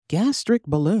gastric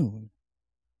balloon,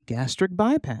 gastric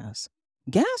bypass,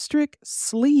 gastric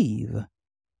sleeve,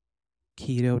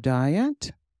 keto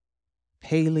diet,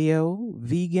 paleo,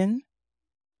 vegan,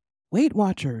 Weight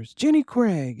Watchers, Jenny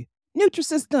Craig,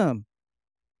 Nutrisystem,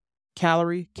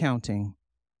 calorie counting,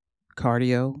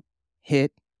 cardio,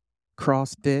 HIIT,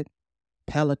 CrossFit,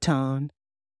 Peloton.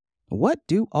 What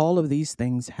do all of these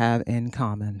things have in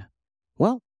common?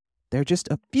 Well, they're just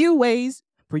a few ways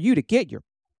for you to get your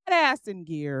ass in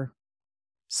gear.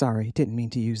 Sorry, didn't mean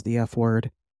to use the F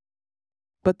word.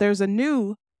 But there's a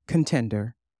new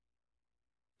contender.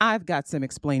 I've got some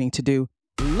explaining to do.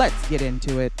 Let's get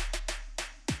into it.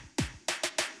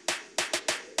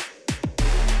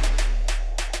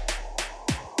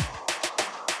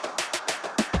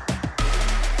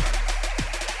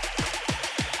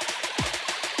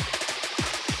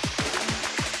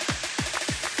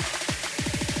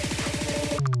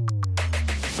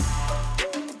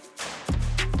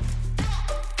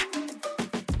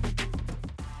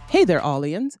 Hey there,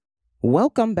 Aulians.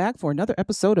 Welcome back for another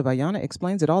episode of Ayana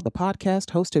Explains It All, the podcast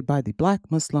hosted by the Black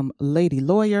Muslim lady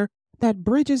lawyer that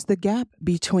bridges the gap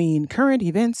between current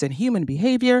events and human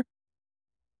behavior.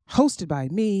 Hosted by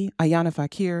me, Ayana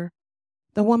Fakir,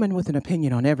 the woman with an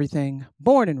opinion on everything,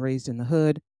 born and raised in the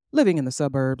hood, living in the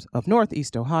suburbs of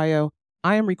Northeast Ohio.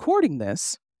 I am recording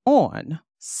this on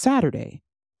Saturday,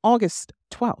 August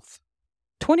 12th,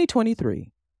 2023.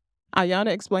 Ayana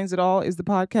Explains It All is the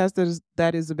podcast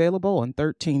that is available on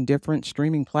 13 different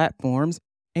streaming platforms,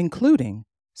 including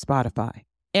Spotify,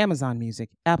 Amazon Music,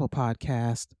 Apple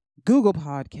Podcasts, Google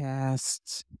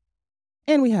Podcasts,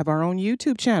 and we have our own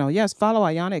YouTube channel. Yes, follow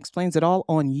Ayana Explains It All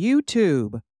on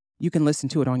YouTube. You can listen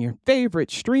to it on your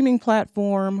favorite streaming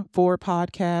platform for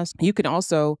podcasts. You can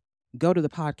also go to the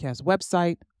podcast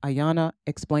website,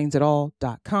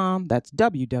 ayanaexplainsitall.com. That's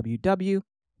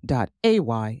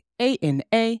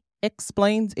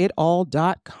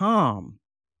www.ayanaexplainsitall.com.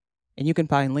 And you can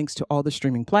find links to all the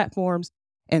streaming platforms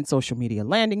and social media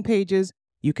landing pages.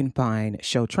 You can find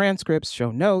show transcripts,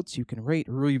 show notes. You can rate,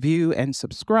 review, and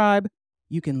subscribe.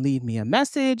 You can leave me a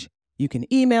message. You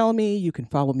can email me. You can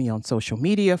follow me on social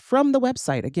media from the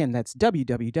website. Again, that's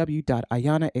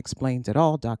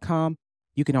www.ayanaexplainsitall.com.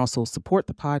 You can also support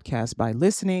the podcast by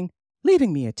listening,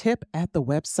 leaving me a tip at the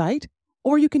website,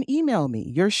 or you can email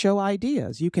me your show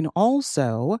ideas. You can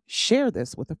also share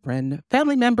this with a friend,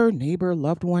 family member, neighbor,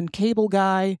 loved one, cable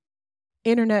guy,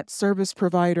 internet service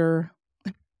provider,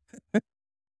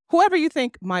 whoever you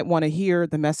think might want to hear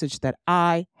the message that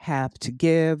I have to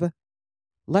give.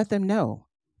 Let them know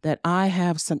that I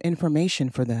have some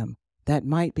information for them that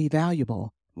might be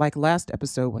valuable. Like last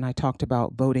episode when I talked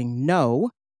about voting no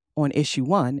on issue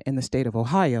 1 in the state of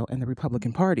Ohio and the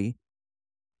Republican Party.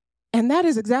 And that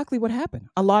is exactly what happened.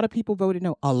 A lot of people voted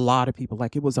no. A lot of people,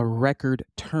 like it was a record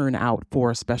turnout for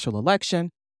a special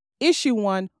election. Issue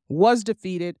 1 was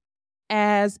defeated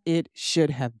as it should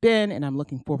have been. And I'm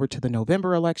looking forward to the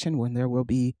November election when there will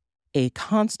be a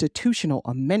constitutional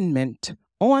amendment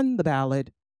on the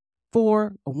ballot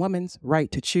for a woman's right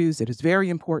to choose. It is very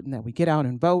important that we get out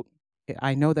and vote.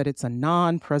 I know that it's a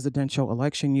non-presidential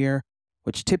election year,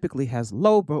 which typically has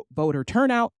low voter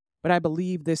turnout. But I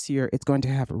believe this year it's going to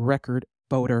have record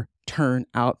voter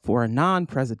turnout for a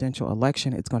non-presidential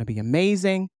election. It's going to be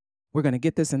amazing. We're going to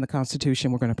get this in the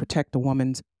Constitution. We're going to protect the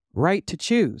woman's right to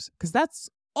choose, because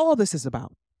that's all this is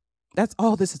about. That's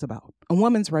all this is about. A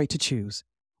woman's right to choose.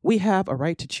 We have a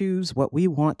right to choose what we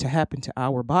want to happen to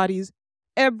our bodies.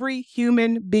 Every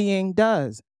human being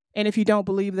does. And if you don't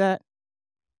believe that,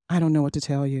 I don't know what to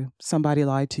tell you. Somebody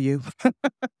lied to you.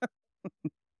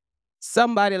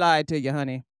 Somebody lied to you,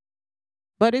 honey.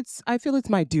 But I feel it's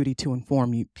my duty to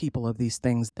inform you people of these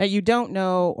things that you don't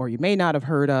know or you may not have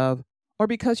heard of, or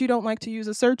because you don't like to use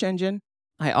a search engine.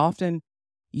 I often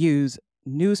use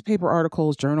newspaper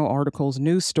articles, journal articles,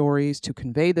 news stories to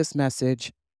convey this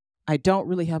message. I don't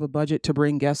really have a budget to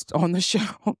bring guests on the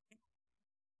show.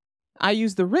 I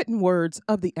use the written words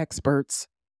of the experts,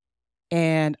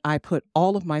 and I put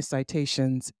all of my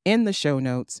citations in the show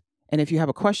notes. And if you have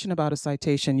a question about a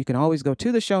citation, you can always go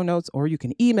to the show notes, or you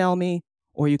can email me,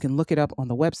 or you can look it up on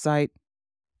the website.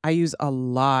 I use a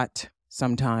lot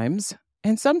sometimes,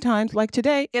 and sometimes, like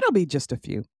today, it'll be just a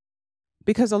few.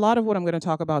 Because a lot of what I'm going to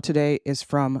talk about today is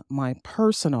from my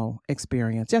personal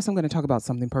experience. Yes, I'm going to talk about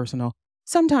something personal.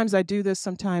 Sometimes I do this.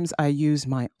 Sometimes I use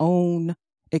my own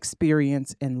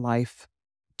experience in life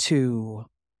to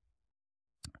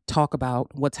talk about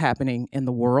what's happening in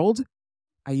the world.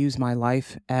 I use my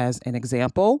life as an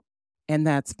example, and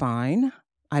that's fine.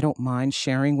 I don't mind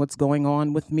sharing what's going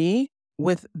on with me,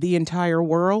 with the entire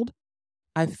world.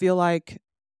 I feel like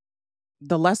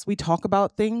the less we talk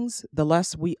about things, the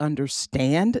less we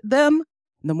understand them.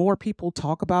 The more people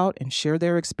talk about and share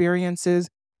their experiences,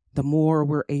 the more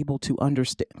we're able to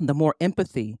understand, the more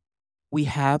empathy we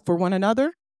have for one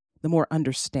another, the more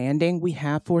understanding we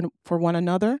have for one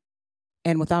another.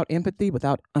 And without empathy,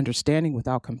 without understanding,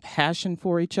 without compassion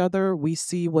for each other, we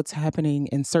see what's happening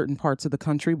in certain parts of the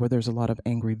country where there's a lot of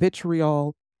angry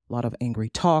vitriol, a lot of angry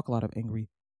talk, a lot of angry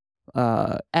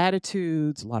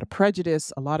attitudes, a lot of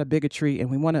prejudice, a lot of bigotry, and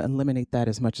we want to eliminate that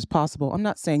as much as possible. I'm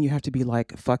not saying you have to be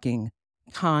like fucking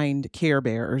kind Care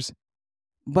Bears,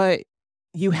 but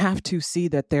you have to see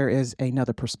that there is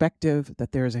another perspective,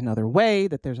 that there is another way,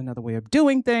 that there's another way of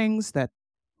doing things, that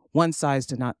one size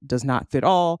does not fit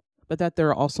all, but that there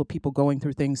are also people going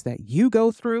through things that you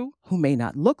go through who may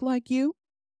not look like you.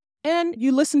 And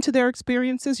you listen to their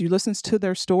experiences, you listen to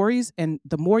their stories, and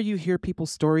the more you hear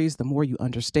people's stories, the more you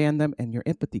understand them and your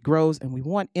empathy grows. And we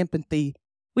want empathy.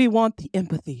 We want the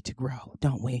empathy to grow,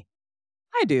 don't we?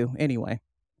 I do, anyway.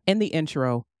 In the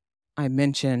intro, I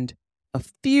mentioned a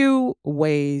few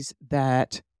ways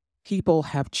that people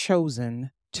have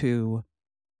chosen to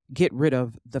get rid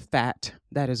of the fat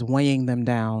that is weighing them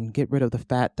down, get rid of the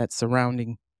fat that's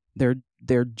surrounding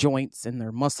their joints and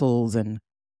their muscles and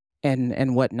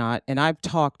whatnot. And I've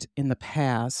talked in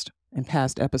past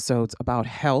episodes about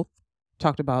health,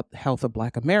 talked about the health of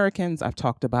Black Americans. I've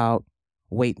talked about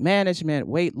weight management,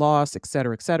 weight loss, et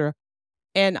cetera, et cetera.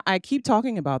 And I keep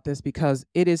talking about this because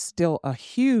it is still a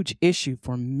huge issue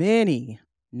for many,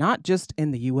 not just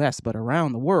in the US, but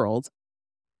around the world.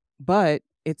 But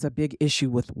it's a big issue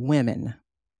with women.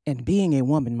 And being a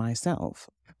woman myself,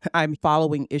 I'm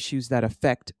following issues that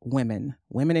affect women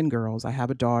and girls. I have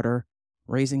a daughter,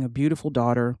 raising a beautiful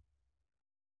daughter.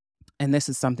 And this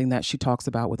is something that she talks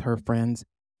about with her friends.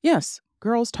 Yes,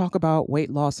 girls talk about weight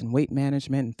loss and weight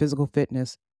management and physical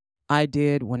fitness. I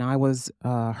did when I was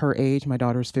her age. My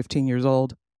daughter's 15 years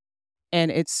old.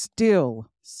 And it's still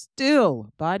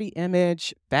body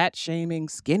image, fat shaming,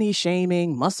 skinny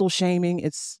shaming, muscle shaming.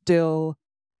 It's still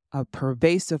a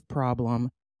pervasive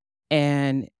problem.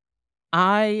 And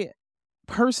I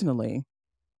personally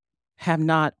have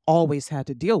not always had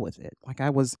to deal with it. Like, I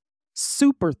was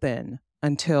super thin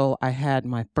until I had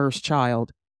my first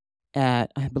child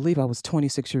at, I believe I was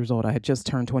 26 years old. I had just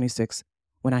turned 26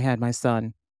 when I had my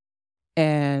son.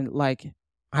 And like,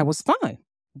 I was fine,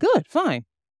 good, fine.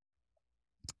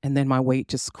 And then my weight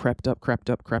just crept up.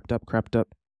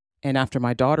 And after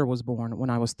my daughter was born, when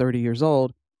I was 30 years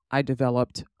old, I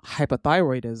developed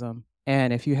hypothyroidism.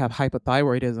 And if you have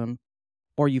hypothyroidism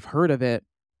or you've heard of it,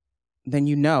 then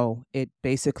you know it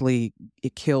basically,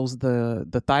 it kills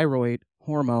the thyroid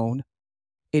hormone.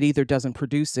 It either doesn't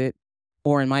produce it,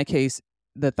 or in my case,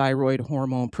 the thyroid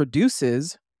hormone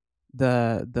produces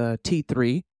the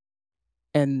T3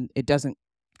 and it doesn't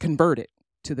convert it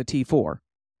to the T4.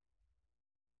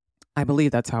 I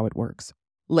believe that's how it works.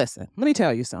 Listen, let me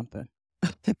tell you something.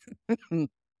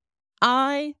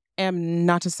 I am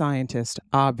not a scientist,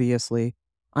 obviously.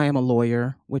 I am a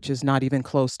lawyer, which is not even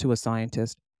close to a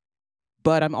scientist,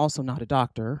 but I'm also not a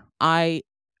doctor. I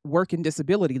work in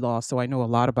disability law, so I know a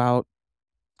lot about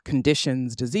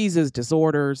conditions, diseases,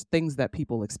 disorders, things that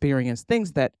people experience,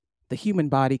 things that the human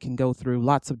body can go through,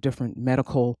 lots of different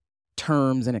medical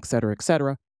terms and et cetera, et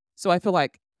cetera. So I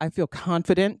feel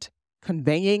confident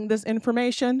conveying this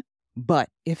information. But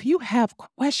if you have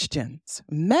questions,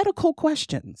 medical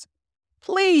questions,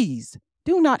 please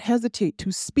do not hesitate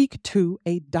to speak to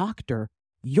a doctor,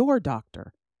 your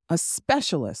doctor, a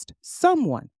specialist,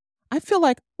 someone. I feel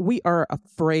like we are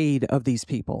afraid of these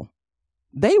people.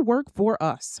 They work for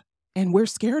us and we're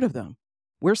scared of them.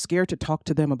 We're scared to talk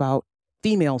to them about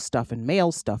female stuff and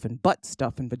male stuff and butt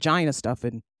stuff and vagina stuff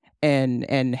and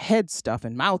head stuff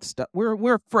and mouth stuff.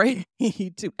 We're afraid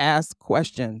to ask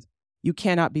questions. You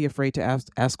cannot be afraid to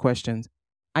ask questions.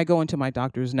 I go into my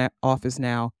doctor's office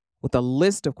now with a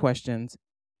list of questions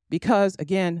because,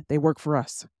 again, they work for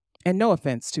us. And no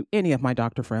offense to any of my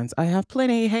doctor friends. I have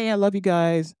plenty. Hey, I love you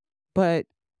guys. But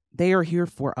they are here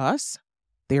for us.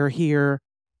 They are here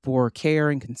for care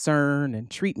and concern and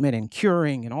treatment and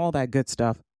curing and all that good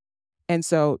stuff. And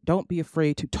so don't be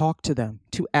afraid to talk to them,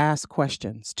 to ask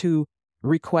questions, to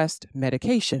request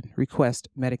medication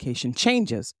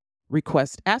changes,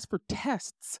 ask for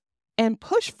tests, and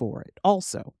push for it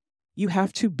also. You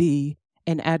have to be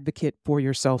an advocate for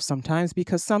yourself sometimes,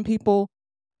 because some people,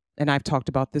 and I've talked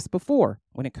about this before,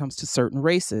 when it comes to certain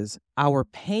races, our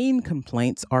pain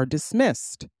complaints are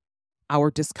dismissed. Our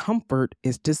discomfort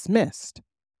is dismissed.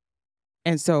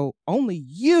 And so only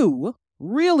you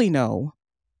really know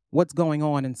what's going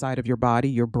on inside of your body,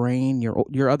 your brain,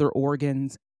 your other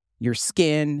organs, your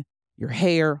skin, your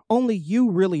hair. Only you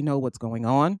really know what's going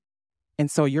on. And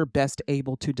so you're best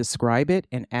able to describe it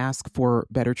and ask for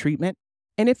better treatment.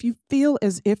 And if you feel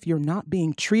as if you're not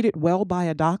being treated well by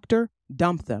a doctor,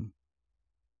 dump them.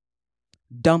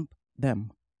 Dump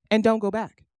them. And don't go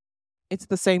back. It's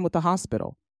the same with the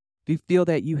hospital. If you feel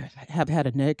that you have had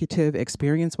a negative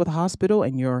experience with a hospital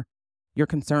and your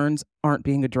concerns aren't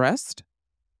being addressed,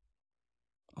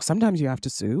 sometimes you have to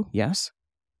sue, yes.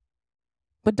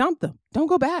 But dump them. Don't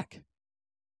go back.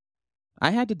 I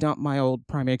had to dump my old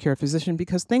primary care physician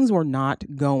because things were not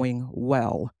going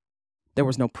well. There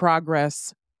was no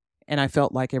progress, and I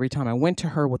felt like every time I went to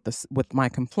her with my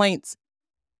complaints,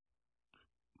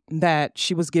 that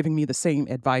she was giving me the same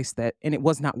advice and it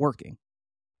was not working.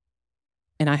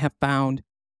 And I have found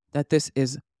that this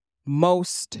is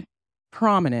most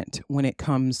prominent when it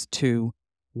comes to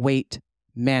weight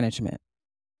management.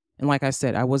 And like I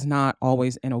said, I was not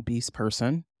always an obese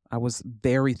person. I was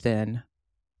very thin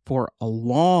for a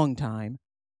long time.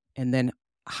 And then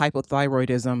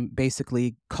hypothyroidism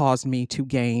basically caused me to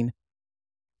gain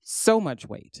so much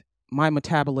weight. My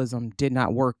metabolism did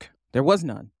not work. There was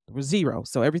none. There was zero.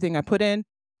 So everything I put in,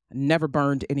 I never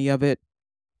burned any of it.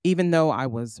 Even though I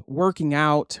was working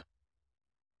out,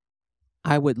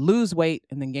 I would lose weight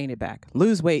and then gain it back.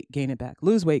 Lose weight, gain it back.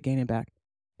 Lose weight, gain it back.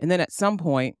 And then at some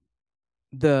point,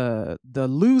 the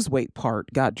lose weight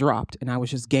part got dropped and I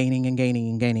was just gaining and gaining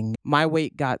and gaining. My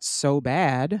weight got so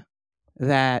bad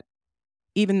that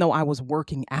even though I was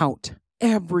working out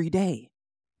every day,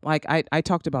 like I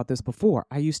talked about this before,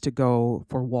 I used to go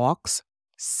for walks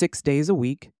 6 days a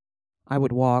week. I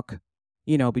would walk,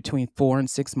 between 4 and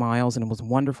 6 miles, and it was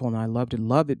wonderful. And I loved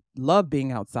it, loved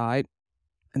being outside.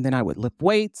 And then I would lift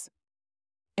weights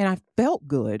and I felt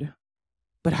good,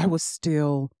 but I was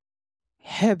still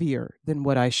heavier than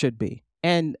what I should be.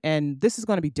 And this is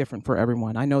going to be different for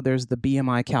everyone. I know there's the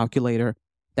BMI calculator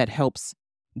that helps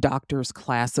doctors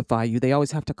classify you. They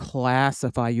always have to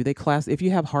classify you. If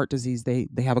you have heart disease, they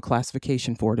have a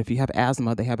classification for it. If you have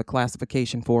asthma, they have a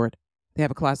classification for it. They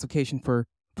have a classification for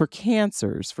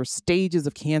cancers, for stages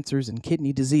of cancers and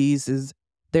kidney diseases.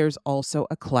 There's also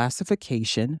a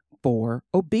classification for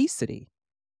obesity.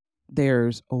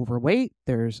 There's overweight,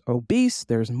 there's obese,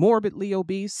 there's morbidly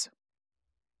obese.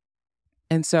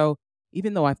 And so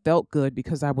even though I felt good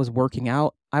because I was working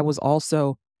out,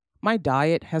 my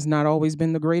diet has not always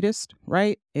been the greatest,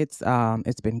 right? It's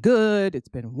been good, it's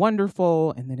been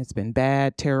wonderful, and then it's been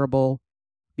bad, terrible,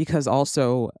 because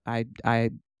also I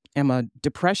am a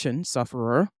depression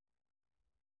sufferer.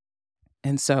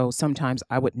 And so sometimes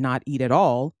I would not eat at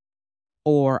all,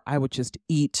 or I would just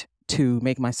eat to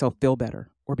make myself feel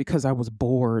better, or because I was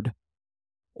bored,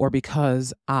 or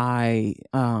because I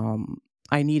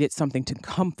needed something to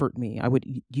comfort me. I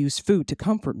would use food to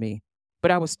comfort me,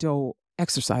 but I was still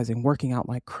exercising, working out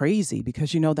like crazy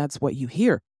because, that's what you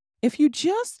hear. If you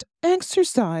just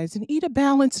exercise and eat a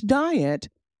balanced diet,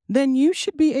 then you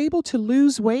should be able to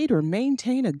lose weight or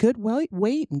maintain a good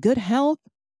weight and good health.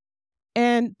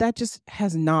 And that just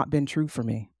has not been true for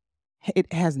me.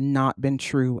 It has not been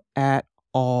true at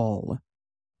all.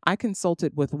 I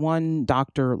consulted with one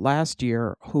doctor last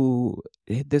year who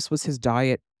this was his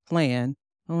diet plan.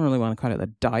 I don't really want to call it a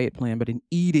diet plan, but an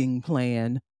eating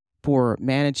plan for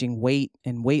managing weight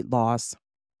and weight loss.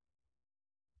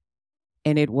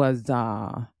 And it was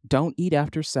don't eat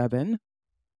after 7,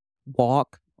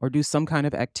 walk or do some kind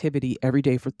of activity every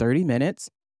day for 30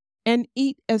 minutes, and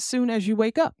eat as soon as you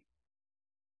wake up.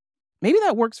 Maybe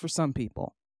that works for some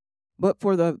people. But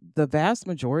for the vast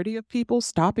majority of people,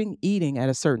 stopping eating at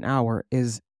a certain hour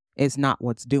is not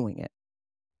what's doing it.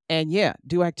 And yeah,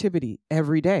 do activity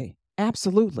every day.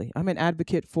 Absolutely. I'm an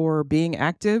advocate for being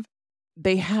active.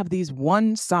 They have these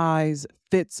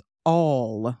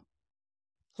one-size-fits-all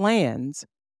plans.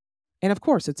 And of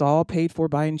course, it's all paid for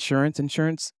by insurance.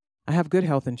 I have good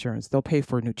health insurance. They'll pay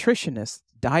for nutritionists,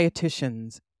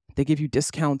 dietitians. They give you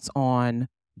discounts on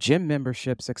gym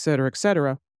memberships, et cetera, et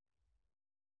cetera.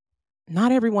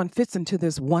 Not everyone fits into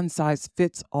this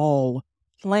one-size-fits-all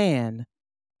plan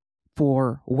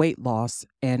for weight loss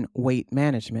and weight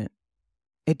management.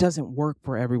 It doesn't work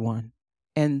for everyone.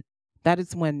 And that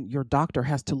is when your doctor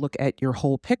has to look at your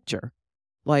whole picture.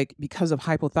 Like, because of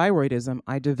hypothyroidism,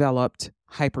 I developed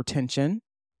hypertension.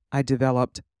 I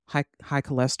developed high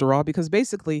cholesterol because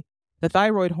basically the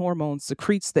thyroid hormone the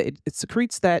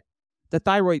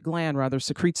thyroid gland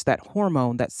secretes that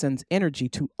hormone that sends energy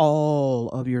to all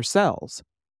of your cells.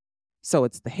 So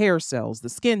it's the hair cells, the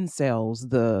skin cells,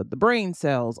 the brain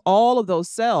cells. All of those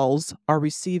cells are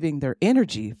receiving their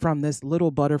energy from this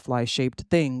little butterfly-shaped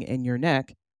thing in your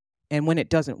neck. And when it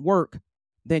doesn't work,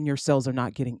 then your cells are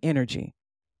not getting energy.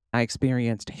 I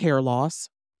experienced hair loss.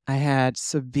 I had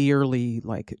severely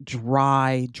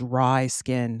dry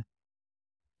skin,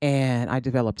 and I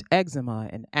developed eczema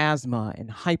and asthma and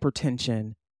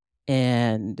hypertension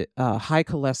and high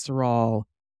cholesterol,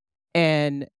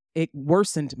 and it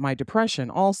worsened my depression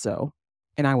also.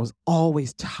 And I was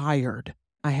always tired.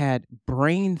 I had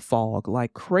brain fog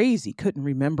like crazy, couldn't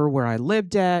remember where I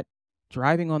lived at.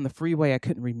 Driving on the freeway, I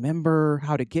couldn't remember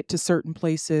how to get to certain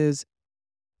places.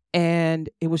 And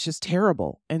it was just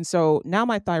terrible. And so now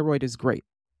my thyroid is great.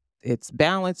 It's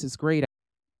balanced, it's great,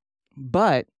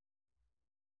 but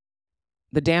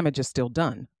the damage is still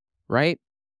done, right?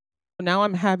 Now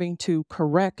I'm having to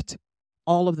correct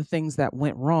all of the things that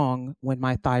went wrong when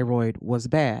my thyroid was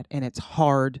bad. And it's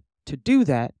hard to do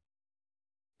that.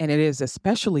 And it is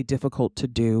especially difficult to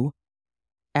do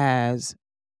as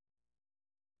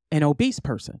an obese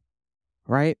person,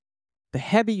 right? The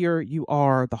heavier you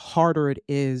are, the harder it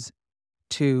is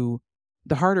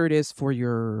for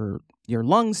your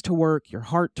lungs to work, your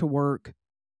heart to work.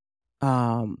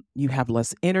 You have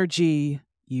less energy.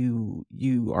 You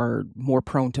are more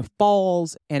prone to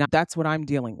falls, and that's what I'm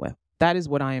dealing with. That is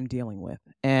what I am dealing with.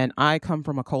 And I come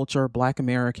from a culture, Black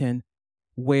American,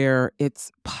 where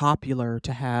it's popular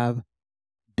to have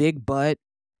big butt,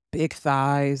 big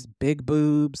thighs, big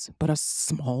boobs, but a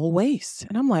small waist.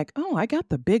 And I'm like, oh, I got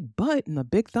the big butt and the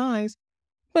big thighs,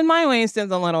 but my waist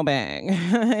is a little big.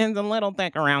 It's a little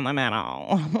thick around the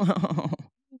middle.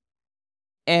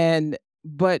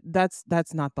 But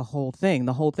that's not the whole thing.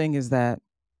 The whole thing is that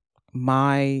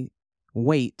my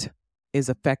weight is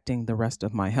affecting the rest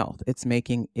of my health. It's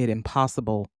making it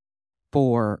impossible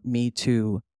for me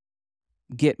to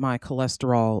get my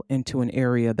cholesterol into an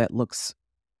area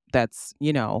that's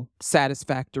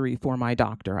satisfactory for my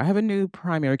doctor. I have a new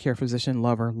primary care physician,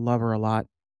 love her a lot.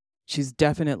 She's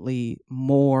definitely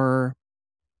more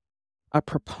a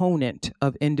proponent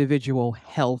of individual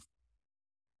health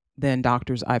than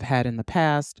doctors I've had in the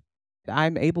past.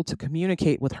 I'm able to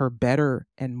communicate with her better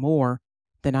and more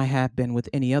than I have been with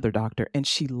any other doctor, and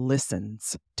she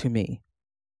listens to me.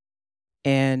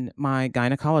 And my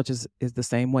gynecologist is the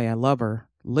same way. I love her,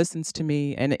 listens to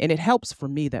me, and it helps for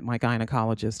me that my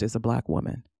gynecologist is a Black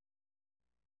woman.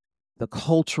 The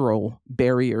cultural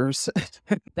barriers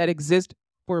that exist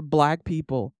for Black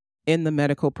people in the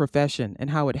medical profession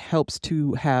and how it helps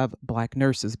to have Black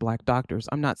nurses, Black doctors.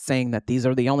 I'm not saying that these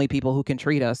are the only people who can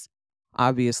treat us,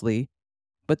 obviously,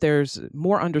 but there's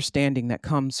more understanding that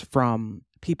comes from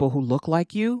people who look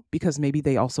like you because maybe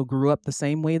they also grew up the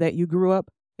same way that you grew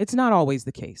up. It's not always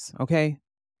the case, okay?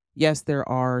 Yes, there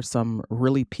are some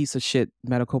really piece of shit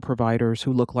medical providers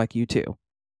who look like you too.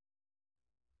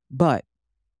 But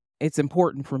it's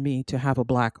important for me to have a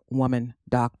Black woman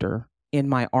doctor in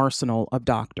my arsenal of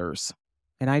doctors.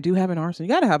 And I do have an arsenal.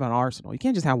 You got to have an arsenal. You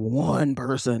can't just have one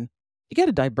person. You got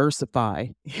to diversify.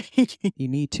 You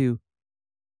need to,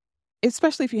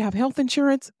 especially if you have health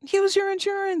insurance, use your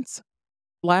insurance.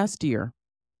 Last year,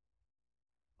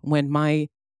 when my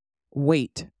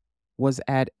weight was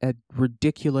at a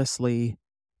ridiculously,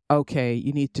 okay,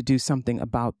 you need to do something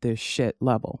about this shit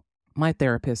level. My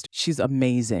therapist, she's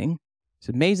amazing. She's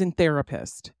an amazing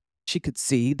therapist. She could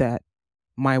see that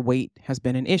my weight has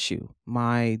been an issue.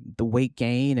 The weight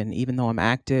gain, and even though I'm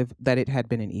active, that it had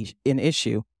been an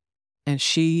issue. And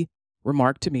she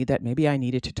remarked to me that maybe I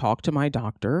needed to talk to my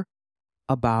doctor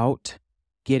about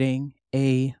getting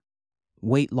a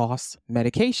weight loss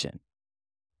medication.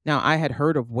 Now, I had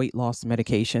heard of weight loss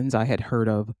medications. I had heard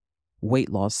of weight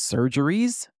loss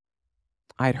surgeries.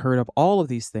 I'd heard of all of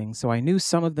these things. So I knew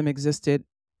some of them existed.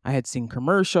 I had seen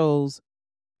commercials.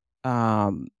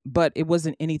 But it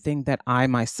wasn't anything that I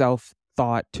myself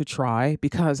thought to try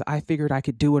because I figured I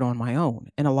could do it on my own.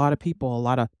 And a lot of people, a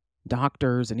lot of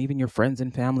doctors, and even your friends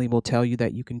and family will tell you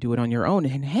that you can do it on your own.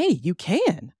 And hey, you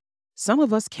can. Some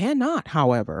of us cannot,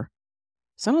 however.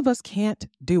 Some of us can't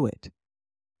do it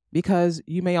because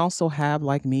you may also have,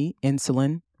 like me,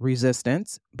 insulin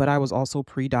resistance, but I was also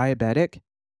pre-diabetic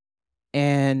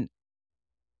and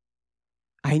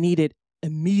I needed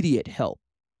immediate help.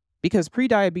 Because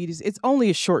prediabetes, it's only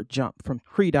a short jump from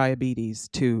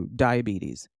prediabetes to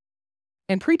diabetes.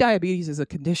 And prediabetes is a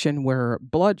condition where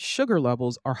blood sugar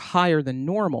levels are higher than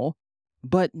normal,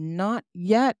 but not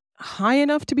yet high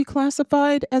enough to be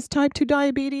classified as type 2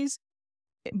 diabetes.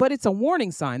 But it's a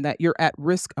warning sign that you're at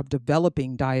risk of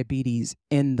developing diabetes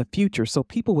in the future. So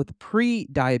people with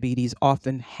pre-diabetes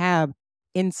often have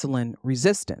insulin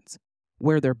resistance,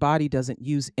 where their body doesn't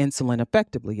use insulin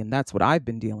effectively. And that's what I've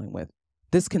been dealing with.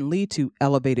 This can lead to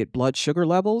elevated blood sugar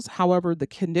levels. However, the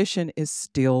condition is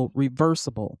still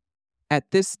reversible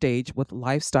at this stage with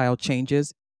lifestyle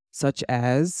changes such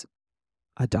as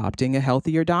adopting a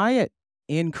healthier diet,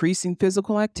 increasing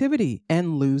physical activity,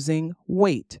 and losing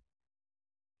weight.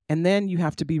 And then you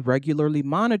have to be regularly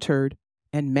monitored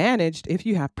and managed if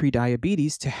you have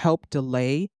prediabetes to help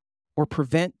delay or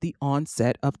prevent the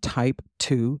onset of type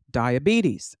 2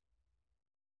 diabetes.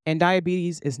 And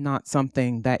diabetes is not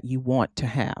something that you want to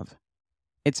have.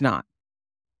 It's not.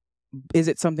 Is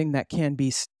it something that can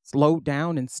be slowed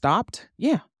down and stopped?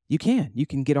 Yeah, you can. You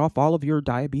can get off all of your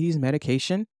diabetes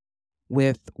medication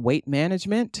with weight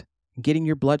management, getting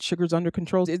your blood sugars under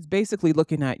control. It's basically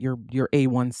looking at your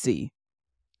A1C.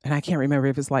 And I can't remember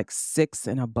if it's like 6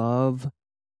 and above,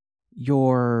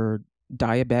 you're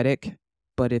diabetic,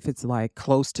 but if it's like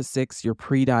close to 6, you're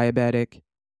pre-diabetic.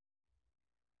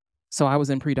 So I was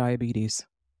in pre-diabetes.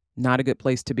 Not a good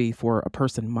place to be for a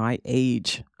person my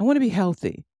age. I want to be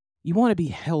healthy. You want to be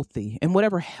healthy, and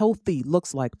whatever healthy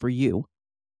looks like for you.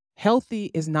 Healthy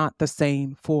is not the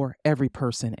same for every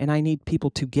person, and I need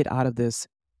people to get out of this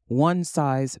one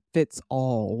size fits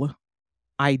all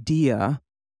idea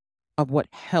of what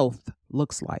health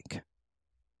looks like.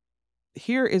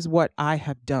 Here is what I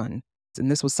have done, and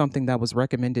this was something that was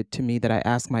recommended to me that I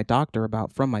asked my doctor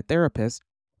about from my therapist,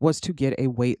 was to get a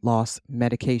weight loss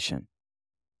medication.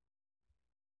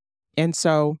 And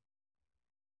so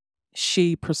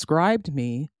she prescribed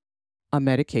me a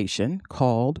medication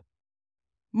called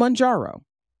Mounjaro.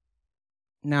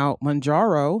 Now,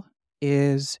 Mounjaro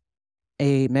is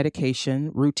a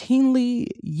medication routinely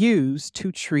used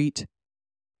to treat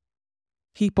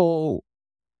people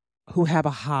who have a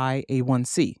high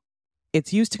A1C.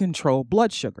 It's used to control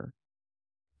blood sugar.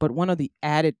 But one of the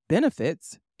added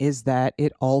benefits is that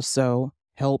it also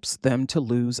helps them to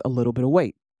lose a little bit of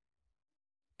weight.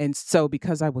 And so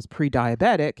because I was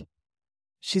pre-diabetic,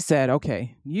 she said,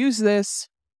 okay, use this.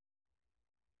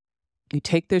 You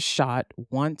take this shot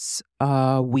once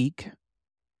a week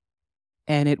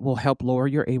and it will help lower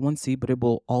your A1C, but it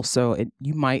will also,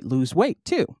 you might lose weight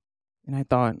too. And I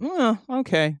thought,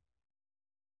 okay.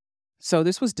 So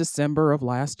this was December of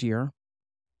last year.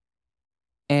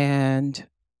 And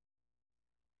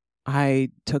I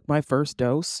took my first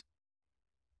dose.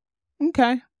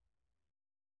 Okay.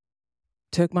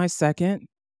 Took my second.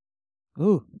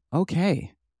 Ooh,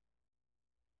 okay.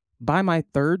 By my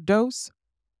third dose,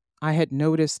 I had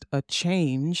noticed a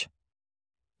change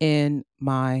in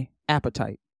my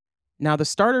appetite. Now, the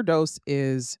starter dose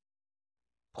is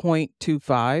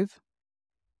 0.25.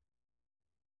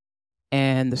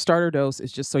 And the starter dose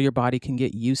is just so your body can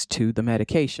get used to the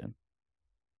medication.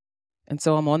 And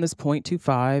so I'm on this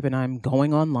 0.25 and I'm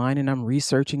going online and I'm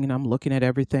researching and I'm looking at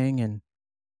everything.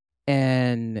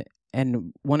 And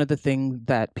one of the things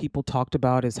that people talked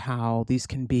about is how these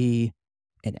can be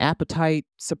an appetite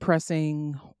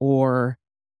suppressing, or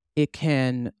it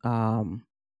can,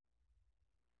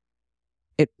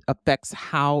 it affects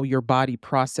how your body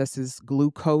processes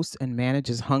glucose and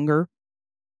manages hunger.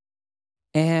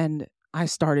 And I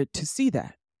started to see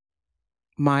that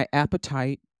my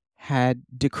appetite had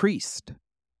decreased.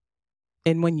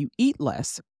 And when you eat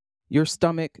less, your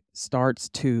stomach starts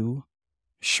to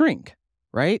shrink,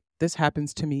 right? This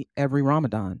happens to me every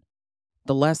Ramadan.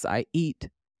 The less I eat,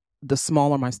 the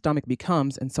smaller my stomach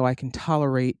becomes. And so I can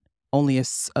tolerate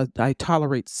I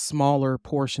tolerate smaller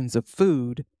portions of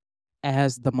food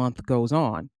as the month goes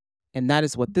on. And that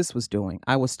is what this was doing.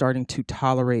 I was starting to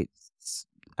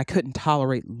I couldn't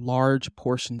tolerate large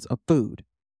portions of food.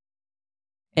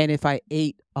 And if I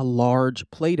ate a large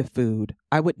plate of food,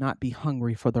 I would not be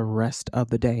hungry for the rest of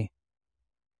the day.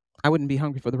 I wouldn't be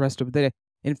hungry for the rest of the day.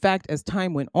 In fact, as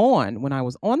time went on, when I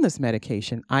was on this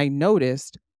medication, I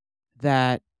noticed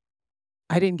that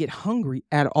I didn't get hungry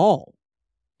at all.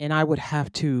 And I would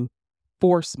have to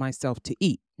force myself to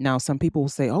eat. Now, some people will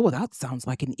say, oh, well, that sounds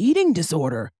like an eating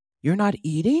disorder. You're not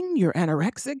eating? You're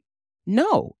anorexic?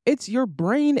 No, it's your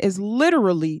brain is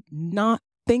literally not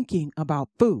thinking about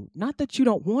food. Not that you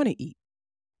don't want to eat.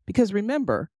 Because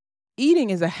remember, eating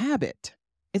is a habit.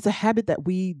 It's a habit that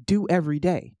we do every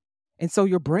day. And so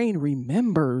your brain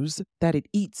remembers that it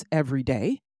eats every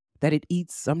day, that it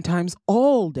eats sometimes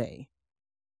all day.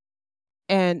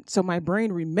 And so my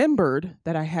brain remembered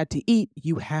that I had to eat.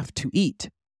 You have to eat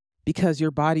because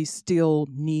your body still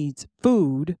needs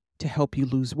food to help you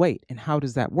lose weight. And how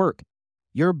does that work?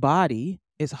 Your body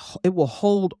it will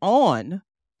hold on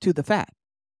to the fat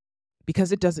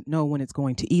because it doesn't know when it's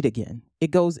going to eat again.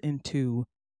 It goes into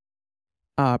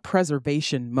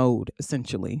preservation mode,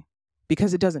 essentially,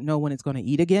 because it doesn't know when it's going to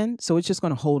eat again. So it's just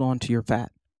going to hold on to your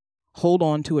fat, hold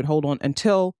on to it, hold on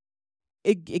until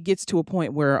it gets to a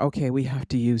point where, okay, we have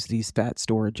to use these fat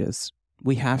storages.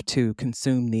 We have to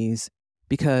consume these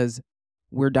because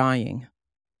we're dying.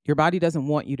 Your body doesn't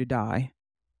want you to die.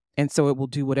 And so it will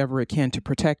do whatever it can to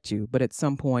protect you. But at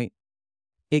some point,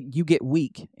 you get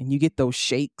weak and you get those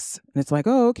shakes. And it's like,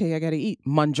 oh, okay, I got to eat.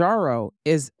 Manjaro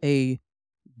is a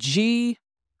GIP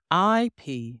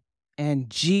and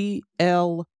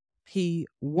GLP-1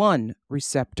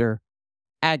 receptor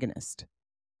agonist.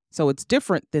 So it's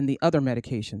different than the other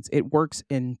medications. It works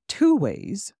in two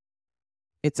ways.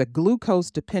 It's a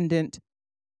glucose-dependent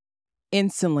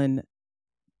insulin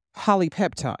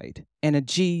polypeptide and a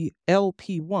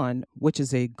GLP-1, which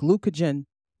is a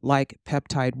glucagon-like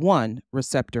peptide 1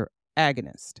 receptor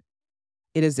agonist.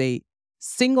 It is a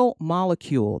single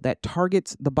molecule that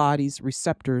targets the body's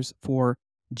receptors for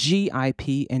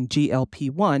GIP and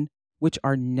GLP-1, which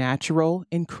are natural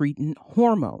incretin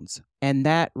hormones. And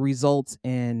that results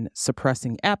in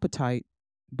suppressing appetite,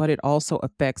 but it also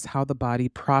affects how the body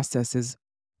processes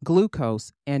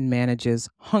glucose and manages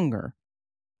hunger.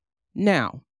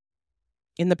 Now,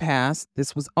 in the past,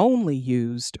 this was only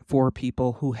used for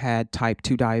people who had type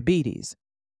 2 diabetes,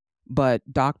 but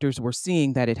doctors were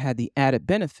seeing that it had the added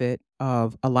benefit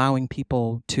of allowing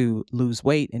people to lose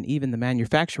weight. And even the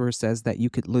manufacturer says that you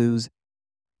could lose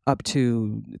up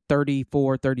to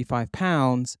 34, 35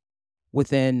 pounds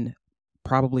within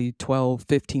probably 12,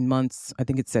 15 months. I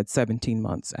think it said 17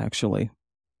 months, actually.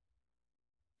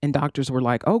 And doctors were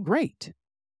like, oh, great.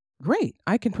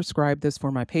 I can prescribe this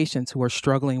for my patients who are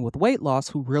struggling with weight loss,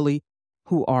 who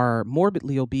are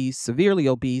morbidly obese, severely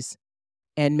obese,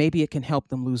 and maybe it can help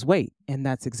them lose weight. And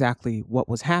that's exactly what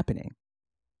was happening.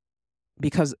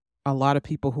 Because a lot of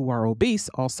people who are obese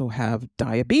also have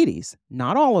diabetes.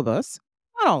 Not all of us.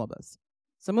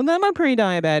 Some of them are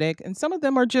pre-diabetic, and some of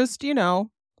them are just,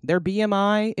 their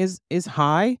BMI is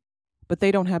high, but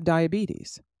they don't have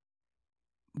diabetes.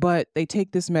 But they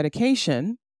take this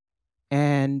medication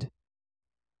and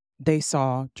they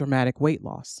saw dramatic weight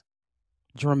loss.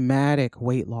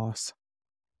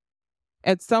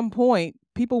 At some point,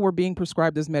 people were being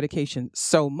prescribed this medication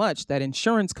so much that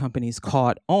insurance companies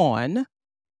caught on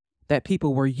that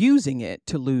people were using it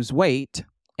to lose weight.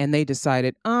 And they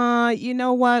decided, you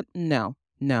know what? No,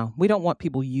 we don't want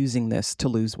people using this to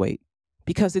lose weight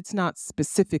because it's not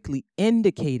specifically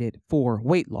indicated for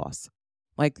weight loss.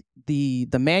 Like the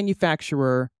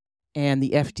manufacturer and the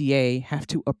FDA have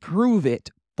to approve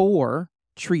it for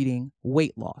treating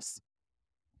weight loss.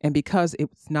 And because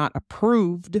it's not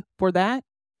approved for that,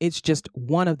 it's just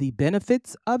one of the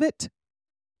benefits of it.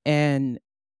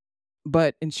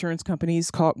 But insurance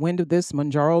companies caught wind of this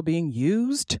Manjaro being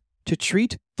used to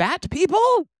treat fat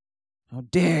people. How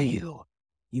dare you?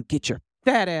 You get your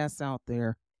fat ass out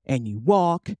there and you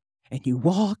walk and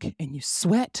you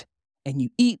sweat and you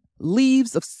eat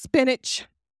leaves of spinach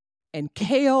and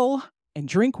kale and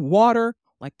drink water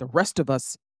like the rest of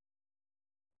us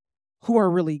who are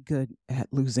really good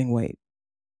at losing weight.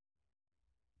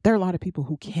 There are a lot of people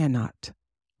who cannot,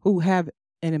 who have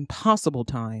an impossible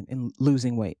time in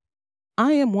losing weight.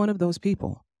 I am one of those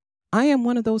people.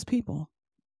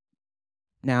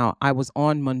 Now, I was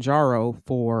on Manjaro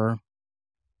for,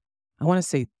 I want to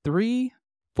say 3-4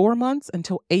 months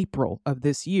until April of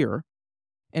this year.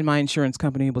 And my insurance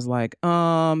company was like,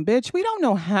 bitch, we don't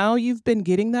know how you've been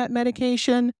getting that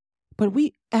medication, but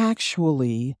we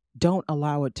actually don't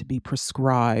allow it to be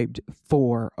prescribed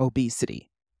for obesity.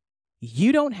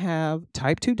 You don't have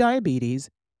type 2 diabetes.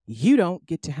 You don't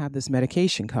get to have this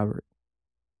medication covered.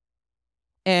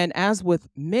 And as with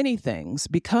many things,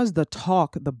 because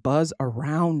the buzz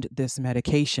around this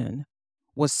medication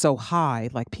was so high,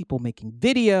 like people making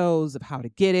videos of how to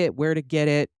get it, where to get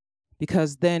it,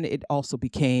 because then it also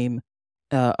became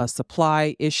a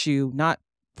supply issue, not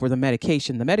for the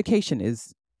medication. The medication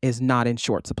is not in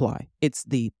short supply. It's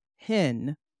the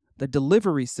pen, the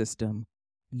delivery system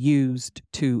used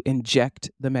to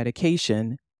inject the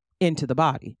medication into the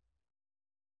body.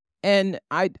 And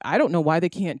I don't know why they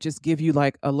can't just give you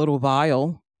like a little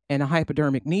vial and a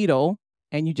hypodermic needle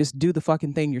and you just do the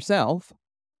fucking thing yourself.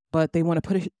 But they want to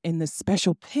put it in this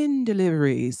special pen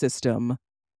delivery system.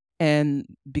 And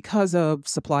because of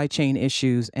supply chain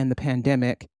issues and the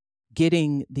pandemic,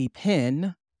 getting the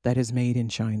pen that is made in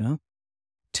China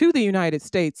to the United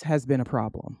States has been a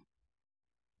problem.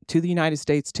 To the United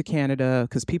States, to Canada,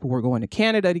 because people were going to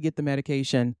Canada to get the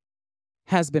medication,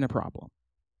 has been a problem.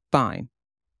 Fine.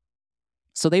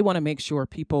 So they want to make sure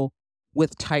people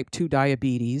with type 2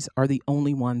 diabetes are the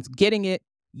only ones getting it,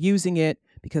 using it,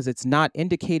 because it's not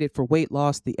indicated for weight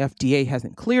loss. The FDA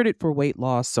hasn't cleared it for weight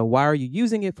loss. So why are you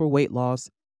using it for weight loss?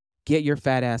 Get your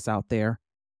fat ass out there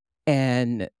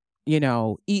and,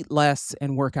 eat less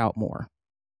and work out more.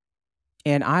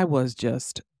 And I was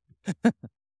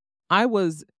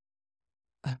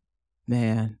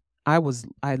Man, I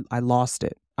lost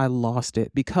it. I lost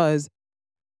it because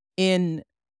in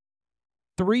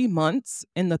 3 months,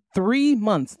 in the 3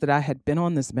 months that I had been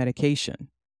on this medication,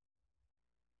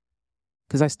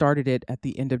 because I started it at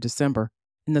the end of December,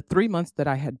 in the 3 months that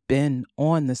I had been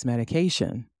on this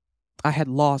medication, I had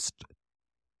lost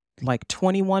like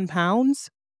 21 pounds,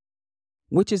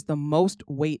 which is the most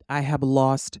weight I have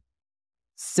lost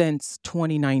since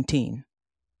 2019.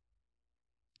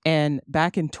 And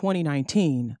back in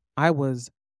 2019, I was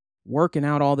working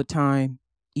out all the time,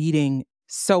 eating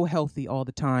so healthy all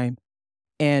the time.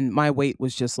 And my weight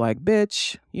was just like,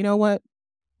 bitch, you know what?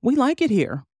 We like it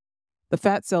here. The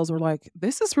fat cells were like,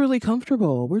 this is really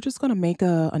comfortable. We're just going to make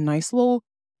a nice little,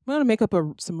 we're going to make up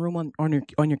some room on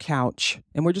your couch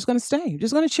and we're just going to stay. You're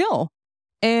just going to chill.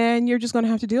 And you're just going to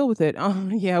have to deal with it. Oh,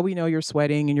 yeah, we know you're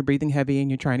sweating and you're breathing heavy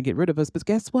and you're trying to get rid of us. But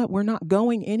guess what? We're not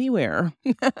going anywhere.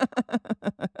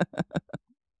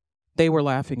 They were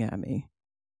laughing at me.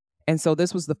 And so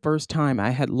this was the first time I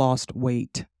had lost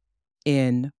weight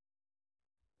in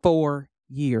 4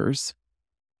 years.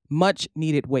 Much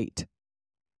needed weight.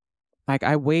 Like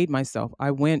I weighed myself. I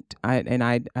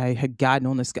had gotten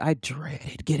on the scale. I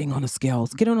dreaded getting on the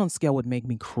scales. Getting on the scale would make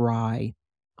me cry.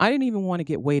 I didn't even want to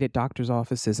get weighed at doctor's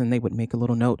offices, and they would make a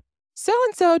little note. So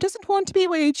and so doesn't want to be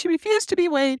weighed. She refused to be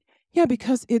weighed. Yeah,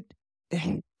 because it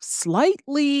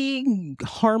slightly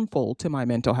harmful to my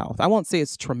mental health. I won't say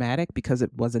it's traumatic because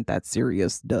it wasn't that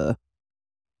serious, duh.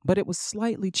 But it was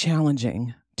slightly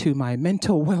challenging to my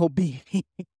mental well-being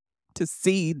to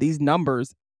see these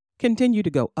numbers continue to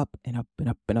go up and up and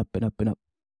up and up and up and up.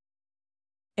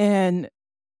 And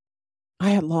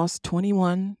I had lost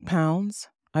 21 pounds,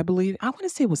 I believe. I want to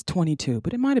say it was 22,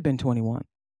 but it might have been 21.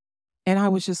 And I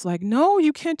was just like, no,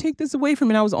 you can't take this away from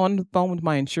me. And I was on the phone with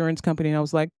my insurance company and I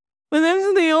was like, but this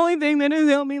is the only thing that has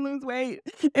helped me lose weight.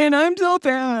 And I'm so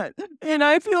fat and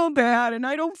I feel bad and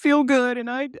I don't feel good and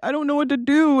I don't know what to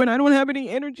do and I don't have any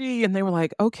energy. And they were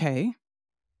like, okay,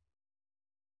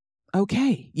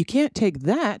 you can't take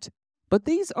that, but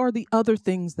these are the other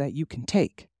things that you can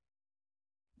take.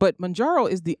 But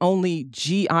Mounjaro is the only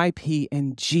GIP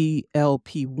and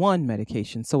GLP-1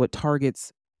 medication. So it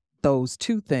targets those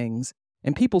two things.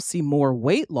 And people see more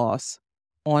weight loss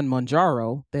on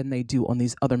Mounjaro than they do on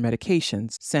these other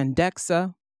medications.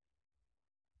 Sandexa,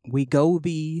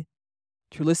 Wegovy,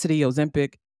 Trulicity,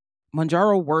 Ozempic.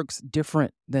 Mounjaro works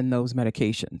different than those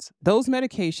medications. Those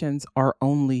medications are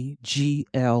only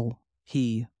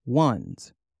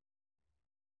GLP-1s.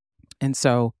 And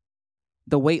so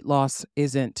the weight loss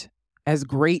isn't as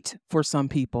great for some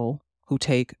people who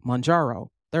take Mounjaro.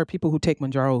 There are people who take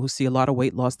Mounjaro who see a lot of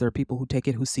weight loss. There are people who take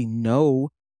it who see no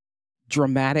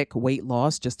dramatic weight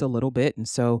loss, just a little bit. And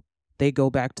so they go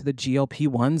back to the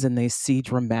GLP-1s and they see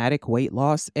dramatic weight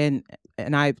loss. And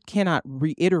I cannot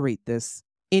reiterate this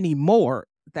anymore,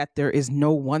 that there is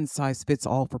no one size fits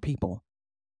all for people.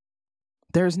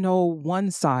 There's no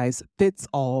one size fits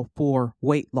all for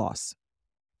weight loss.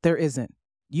 There isn't.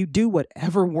 You do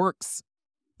whatever works.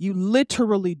 You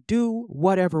literally do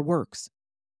whatever works.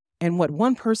 And what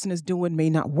one person is doing may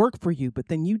not work for you, but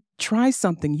then you try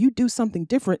something, you do something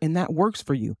different, and that works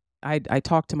for you. I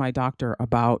talked to my doctor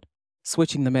about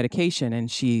switching the medication,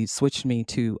 and she switched me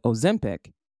to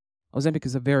Ozempic. Ozempic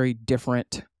is a very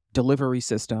different delivery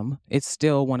system. It's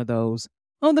still one of those,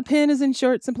 oh, the pen is in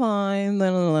short supply, blah,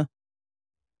 blah, blah.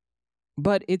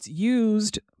 But it's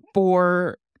used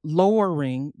for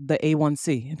lowering the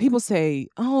A1C. And people say,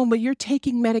 oh, but you're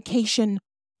taking medication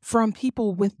from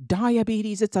people with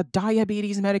diabetes. It's a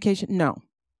diabetes medication. No.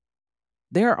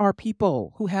 There are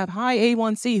people who have high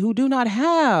A1C who do not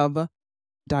have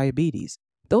diabetes.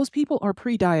 Those people are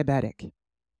pre-diabetic.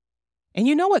 And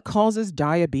you know what causes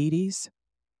diabetes?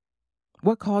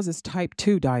 What causes type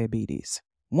 2 diabetes?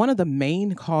 One of the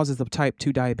main causes of type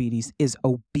 2 diabetes is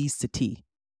obesity.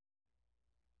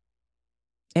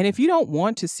 And if you don't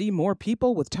want to see more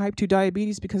people with type 2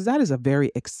 diabetes, because that is a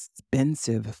very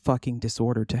expensive fucking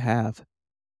disorder to have.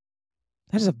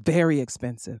 That is a very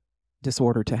expensive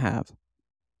disorder to have.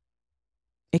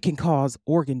 It can cause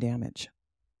organ damage,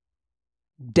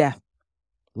 death,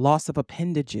 loss of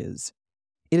appendages.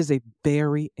 It is a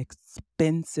very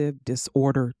expensive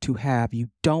disorder to have. You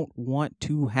don't want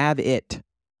to have it.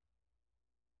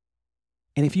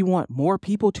 And if you want more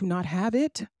people to not have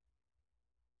it,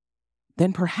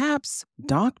 then perhaps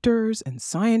doctors and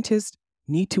scientists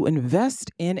need to invest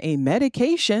in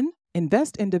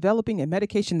developing a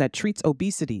medication that treats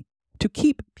obesity to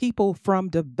keep people from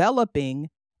developing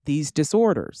these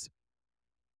disorders.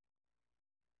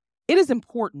 It is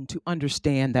important to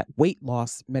understand that weight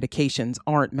loss medications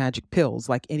aren't magic pills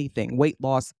like anything. Weight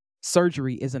loss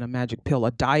Surgery isn't a magic pill.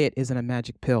 A diet isn't a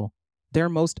magic pill. They're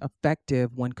most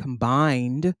effective when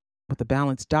combined with a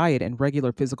balanced diet and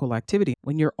regular physical activity.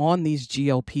 When you're on these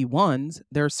GLP-1s,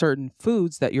 there are certain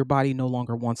foods that your body no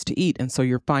longer wants to eat. And so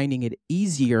you're finding it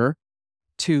easier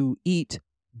to eat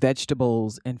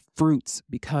vegetables and fruits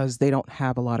because they don't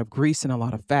have a lot of grease and a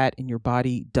lot of fat, and your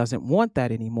body doesn't want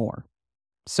that anymore.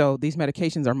 So these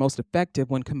medications are most effective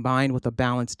when combined with a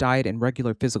balanced diet and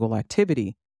regular physical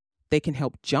activity. They can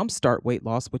help jumpstart weight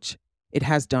loss, which it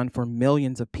has done for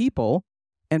millions of people,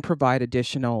 and provide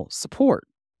additional support.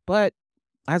 But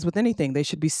as with anything, they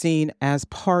should be seen as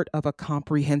part of a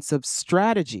comprehensive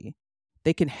strategy.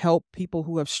 They can help people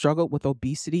who have struggled with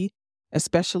obesity,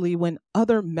 especially when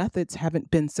other methods haven't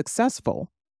been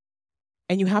successful.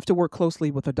 And you have to work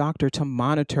closely with a doctor to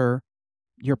monitor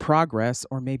your progress,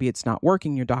 or maybe it's not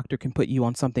working. Your doctor can put you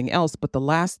on something else. But the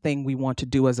last thing we want to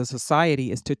do as a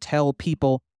society is to tell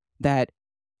people that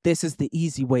this is the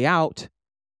easy way out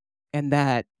and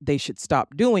that they should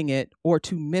stop doing it, or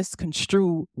to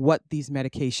misconstrue what these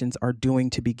medications are doing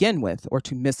to begin with, or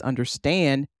to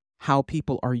misunderstand how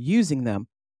people are using them.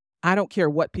 I don't care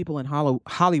what people in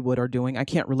Hollywood are doing. I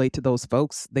can't relate to those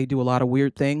folks. They do a lot of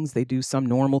weird things. They do some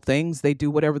normal things. They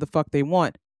do whatever the fuck they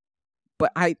want.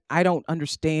 But I don't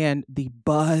understand the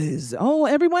buzz. Oh,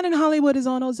 everyone in Hollywood is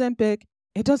on Ozempic.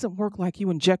 It doesn't work like you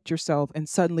inject yourself and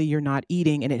suddenly you're not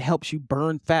eating and it helps you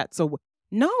burn fat. So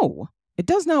no, it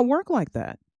does not work like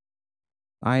that.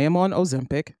 I am on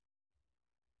Ozempic.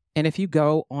 And if you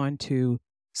go onto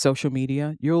social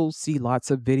media, you'll see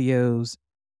lots of videos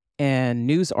and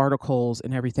news articles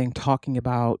and everything talking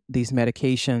about these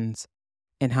medications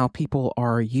and how people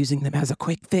are using them as a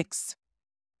quick fix.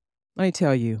 Let me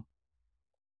tell you,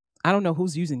 I don't know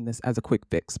who's using this as a quick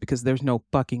fix, because there's no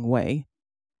fucking way.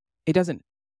 It doesn't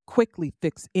quickly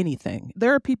fix anything.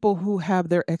 There are people who have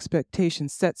their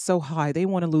expectations set so high, they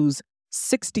want to lose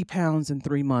 60 pounds in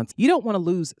 3 months. You don't want to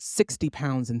lose 60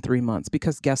 pounds in 3 months,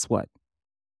 because guess what?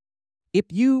 If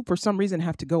you, for some reason,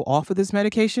 have to go off of this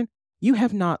medication, you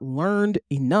have not learned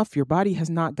enough. Your body has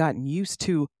not gotten used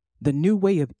to the new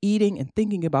way of eating and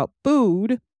thinking about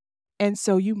food. And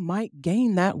so you might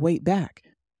gain that weight back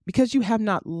because you have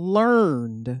not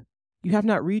learned. You have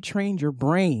not retrained your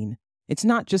brain. It's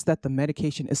not just that the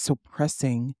medication is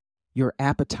suppressing your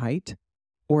appetite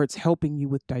or it's helping you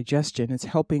with digestion. It's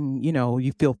helping,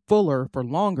 you feel fuller for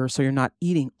longer so you're not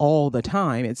eating all the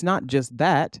time. It's not just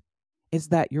that. It's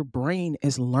that your brain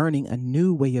is learning a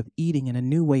new way of eating and a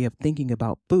new way of thinking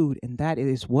about food, and that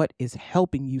is what is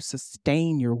helping you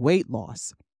sustain your weight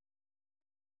loss.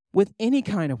 With any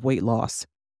kind of weight loss,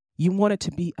 you want it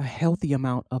to be a healthy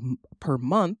amount per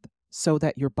month so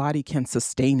that your body can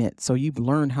sustain it, so you've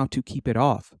learned how to keep it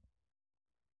off.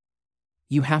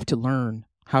 You have to learn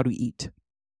how to eat.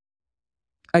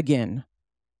 Again.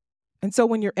 And so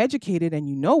when you're educated and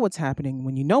you know what's happening,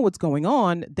 when you know what's going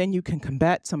on, then you can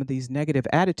combat some of these negative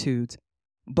attitudes.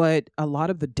 But a lot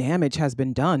of the damage has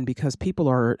been done because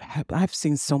I've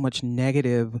seen so much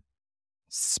negative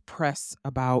press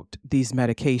about these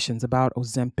medications, about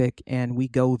Ozempic and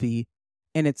Wegovy,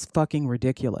 and it's fucking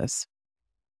ridiculous.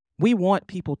 We want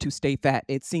people to stay fat,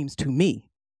 it seems to me.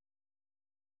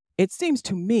 It seems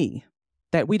to me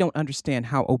that we don't understand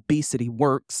how obesity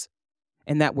works,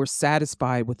 and that we're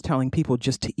satisfied with telling people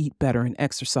just to eat better and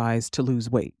exercise to lose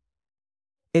weight.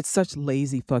 It's such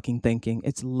lazy fucking thinking.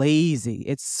 It's lazy.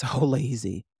 It's so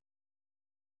lazy.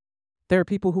 There are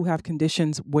people who have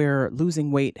conditions where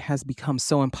losing weight has become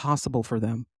so impossible for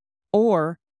them,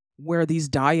 or where these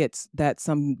diets that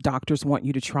some doctors want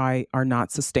you to try are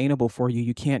not sustainable for you.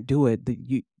 You can't do it.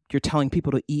 You're telling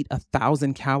people to eat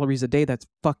 1,000 calories a day. That's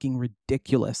fucking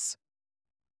ridiculous.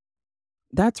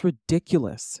 That's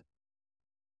ridiculous.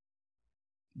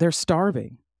 They're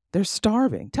starving. They're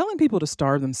starving. Telling people to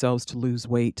starve themselves to lose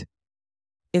weight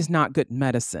is not good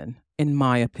medicine, in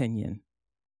my opinion.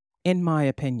 In my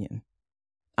opinion.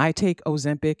 I take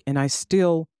Ozempic and I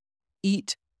still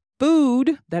eat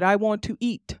food that I want to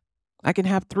eat. I can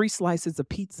have 3 slices of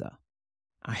pizza.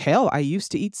 Hell, I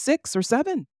used to eat 6 or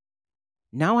 7.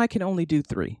 Now I can only do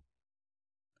 3.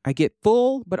 I get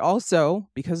full, but also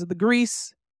because of the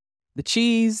grease, the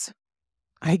cheese,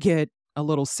 I get a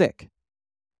little sick.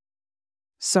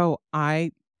 So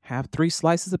I have 3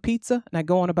 slices of pizza and I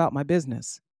go on about my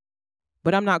business.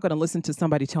 But I'm not going to listen to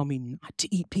somebody tell me not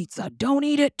to eat pizza. Don't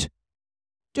eat it.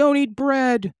 Don't eat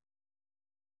bread.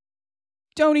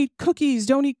 Don't eat cookies.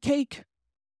 Don't eat cake.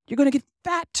 You're going to get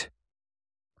fat.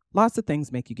 Lots of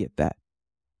things make you get fat.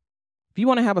 If you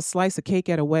want to have a slice of cake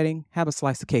at a wedding, have a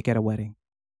slice of cake at a wedding.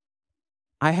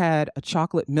 I had a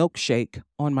chocolate milkshake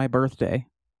on my birthday.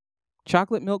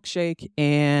 chocolate milkshake,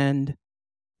 and I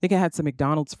think I had some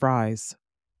McDonald's fries.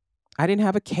 I didn't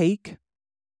have a cake.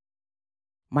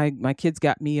 My kids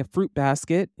got me a fruit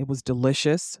basket. It was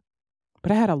delicious,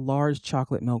 but I had a large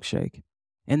chocolate milkshake.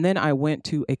 And then I went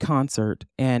to a concert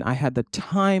and I had the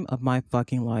time of my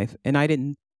fucking life. And I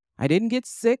didn't get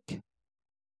sick.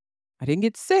 I didn't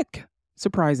get sick,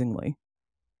 surprisingly.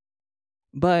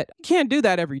 But you can't do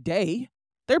that every day.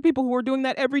 There are people who are doing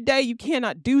that every day. You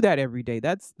cannot do that every day.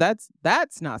 That's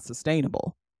not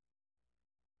sustainable.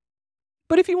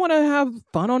 But if you want to have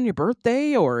fun on your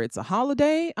birthday or it's a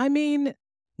holiday, I mean,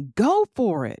 go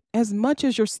for it as much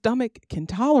as your stomach can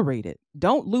tolerate it.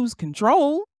 Don't lose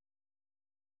control.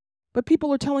 But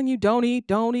people are telling you, don't eat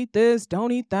this,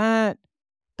 don't eat that.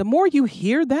 The more you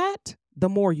hear that, the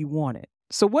more you want it.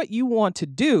 So what you want to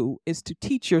do is to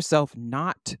teach yourself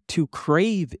not to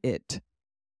crave it.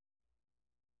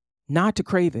 Not to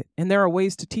crave it. And there are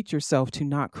ways to teach yourself to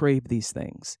not crave these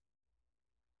things,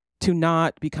 to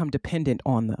not become dependent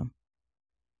on them.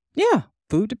 Yeah,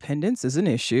 food dependence is an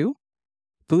issue.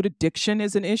 Food addiction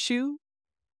is an issue.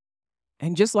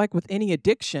 And just like with any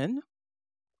addiction,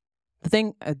 the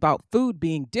thing about food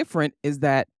being different is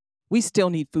that we still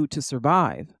need food to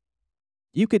survive.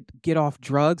 You could get off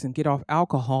drugs and get off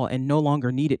alcohol and no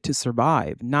longer need it to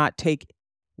survive, not take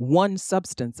one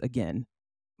substance again.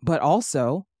 But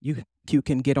also, you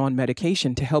can get on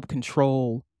medication to help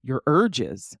control your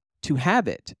urges to have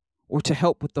it, or to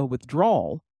help with the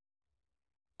withdrawal,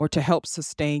 or to help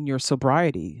sustain your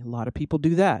sobriety. A lot of people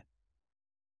do that.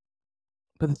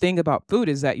 But the thing about food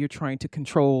is that you're trying to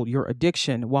control your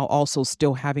addiction while also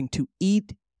still having to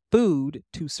eat food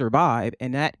to survive,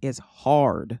 and that is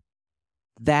hard.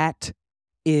 That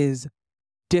is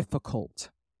difficult.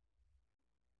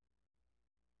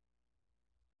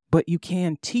 But you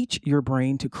can teach your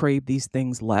brain to crave these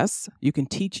things less. You can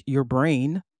teach your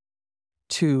brain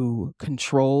to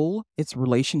control its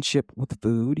relationship with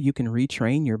food. You can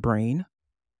retrain your brain.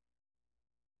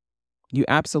 You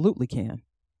absolutely can.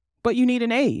 But you need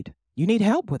an aid. You need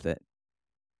help with it.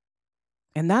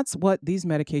 And that's what these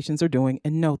medications are doing.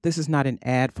 And no, this is not an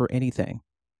ad for anything.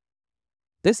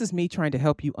 This is me trying to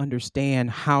help you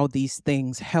understand how these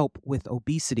things help with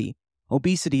obesity.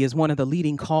 Obesity is one of the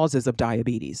leading causes of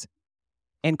diabetes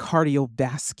and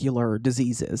cardiovascular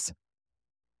diseases.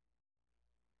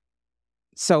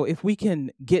 So if we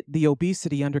can get the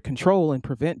obesity under control and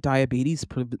prevent diabetes,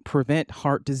 prevent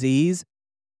heart disease,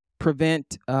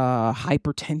 prevent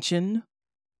hypertension,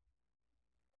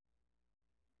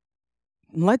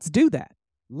 let's do that.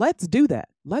 Let's do that.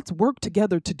 Let's work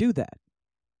together to do that.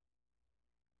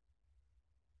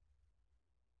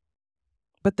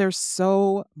 But there's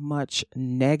so much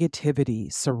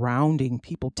negativity surrounding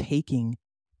people taking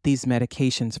these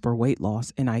medications for weight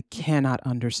loss, and I cannot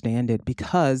understand it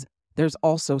because there's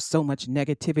also so much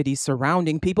negativity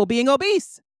surrounding people being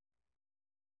obese.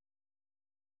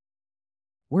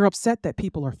 We're upset that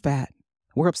people are fat.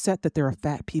 We're upset that there are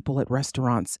fat people at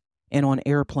restaurants and on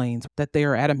airplanes, that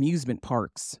they're at amusement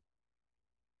parks,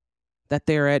 that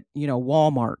they're at,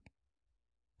 Walmart.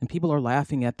 And people are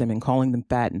laughing at them and calling them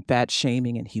fat and fat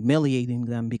shaming and humiliating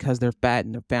them because they're fat,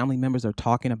 and their family members are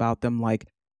talking about them like,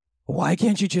 why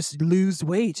can't you just lose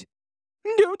weight?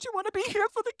 Don't you want to be here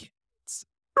for the kids?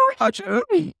 Roger,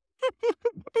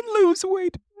 lose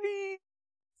weight, please.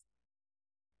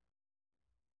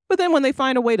 But then when they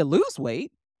find a way to lose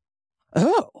weight,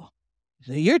 oh,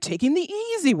 so you're taking the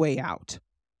easy way out.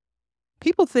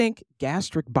 People think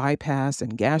gastric bypass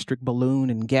and gastric balloon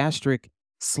and gastric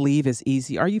sleeve is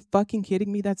easy. Are you fucking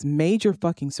kidding me? That's major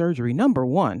fucking surgery. Number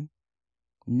one.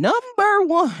 You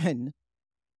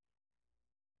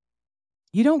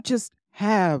don't just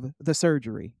have the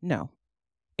surgery. No.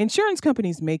 Insurance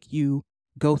companies make you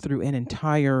go through an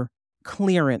entire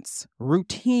clearance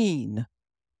routine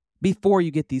before you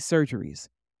get these surgeries.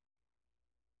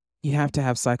 You have to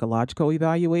have psychological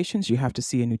evaluations. You have to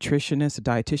see a nutritionist, a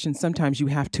dietitian. Sometimes you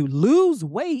have to lose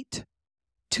weight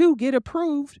to get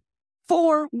approved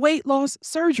for weight loss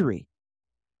surgery.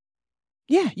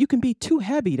 Yeah, you can be too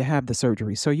heavy to have the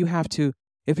surgery. So you have to,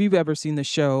 if you've ever seen the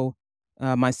show,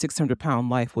 My 600-Pound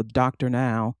Life with Dr.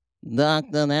 Now.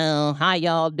 Dr. Now, how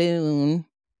y'all doing?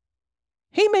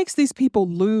 He makes these people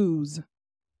lose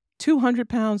 200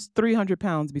 pounds, 300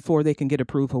 pounds before they can get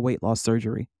approved for weight loss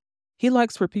surgery. He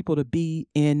likes for people to be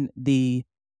in the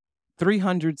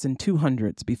 300s and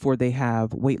 200s before they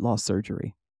have weight loss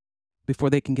surgery, before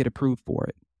they can get approved for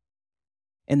it.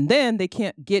 And then they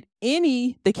can't gain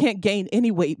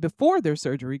any weight before their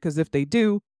surgery, because if they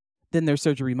do, then their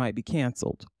surgery might be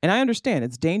canceled. And I understand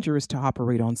it's dangerous to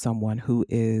operate on someone who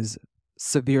is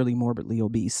severely morbidly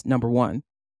obese, number one.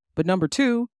 But number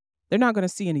two, they're not going to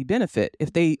see any benefit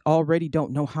if they already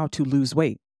don't know how to lose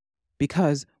weight.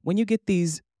 Because when you get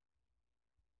these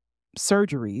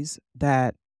surgeries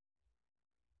that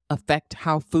affect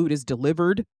how food is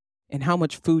delivered and how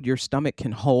much food your stomach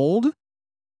can hold,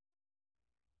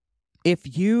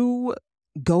 if you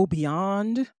go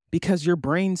beyond because your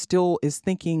brain still is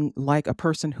thinking like a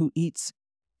person who eats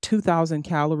 2,000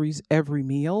 calories every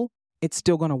meal, it's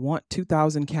still going to want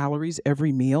 2,000 calories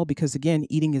every meal because, again,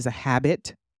 eating is a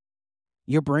habit.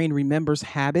 Your brain remembers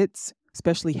habits,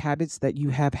 especially habits that you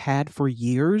have had for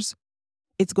years.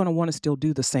 It's going to want to still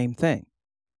do the same thing.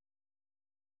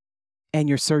 And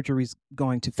your surgery is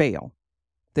going to fail.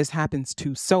 This happens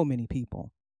to so many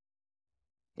people.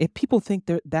 If people think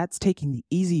that's taking the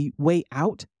easy way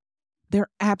out, they're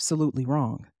absolutely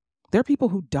wrong. There are people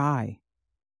who die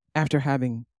after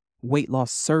having weight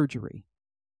loss surgery.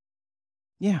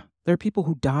 Yeah, there are people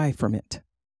who die from it.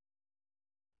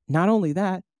 Not only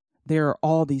that, there are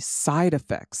all these side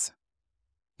effects.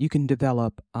 You can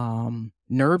develop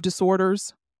nerve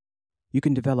disorders. You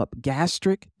can develop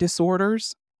gastric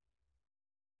disorders.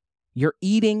 Your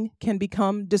eating can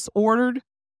become disordered.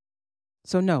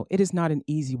 So no, it is not an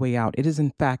easy way out. It is,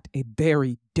 in fact, a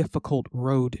very difficult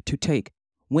road to take.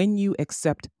 When you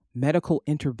accept medical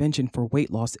intervention for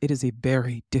weight loss, it is a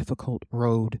very difficult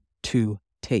road to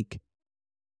take.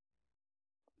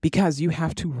 Because you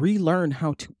have to relearn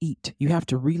how to eat. You have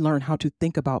to relearn how to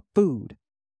think about food.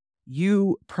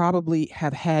 You probably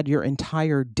have had your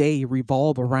entire day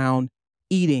revolve around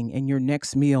eating and your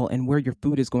next meal and where your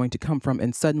food is going to come from.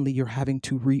 And suddenly you're having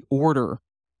to reorder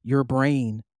your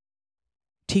brain,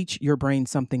 teach your brain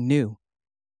something new.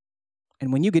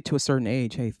 And when you get to a certain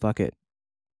age, hey, fuck it.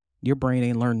 Your brain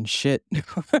ain't learning shit.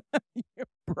 Your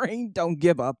brain don't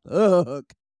give a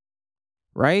fuck.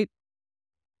 Right?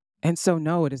 And so,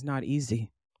 no, it is not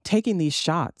easy taking these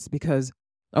shots because,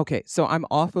 okay, so I'm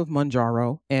off of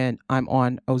Mounjaro and I'm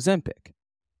on Ozempic.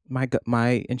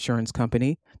 My insurance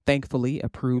company thankfully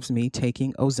approves me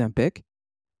taking Ozempic.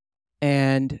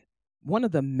 And one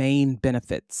of the main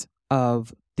benefits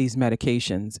of these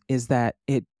medications is that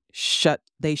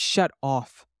they shut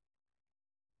off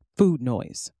food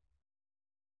noise.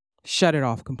 Shut it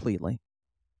off completely.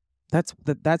 That's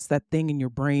that thing in your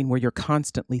brain where you're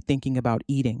constantly thinking about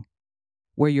eating,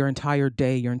 where your entire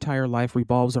day, your entire life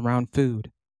revolves around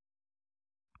food,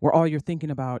 where all you're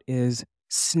thinking about is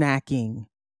snacking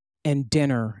and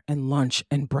dinner and lunch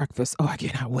and breakfast. Oh, I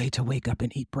cannot wait to wake up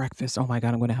and eat breakfast. Oh my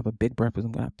God, I'm going to have a big breakfast.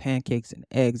 I'm going to have pancakes and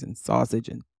eggs and sausage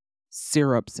and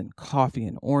syrups and coffee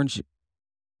and orange.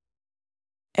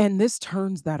 And this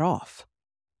turns that off.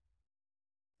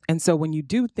 And so when you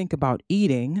do think about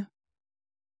eating,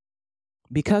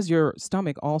 because your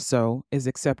stomach also is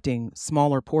accepting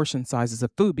smaller portion sizes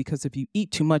of food, because if you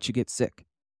eat too much, you get sick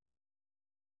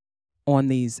on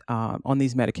these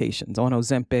medications, on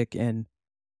Ozempic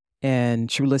and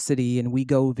Trulicity and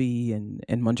Wegovy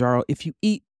and Mounjaro. If you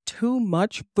eat too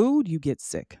much food, you get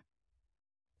sick.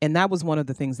 And that was one of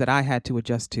the things that I had to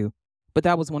adjust to. But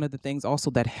that was one of the things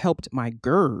also that helped my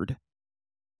GERD,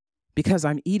 because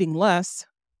I'm eating less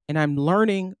and I'm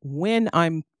learning when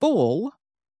I'm full.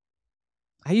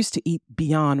 I used to eat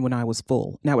beyond when I was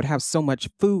full, and I would have so much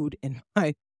food in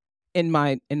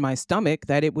my stomach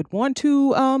that it would want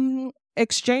to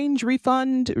exchange,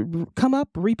 refund, come up,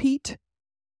 repeat.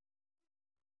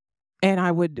 And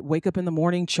I would wake up in the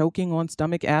morning choking on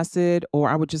stomach acid, or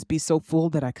I would just be so full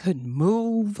that I couldn't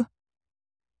move.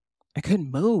 I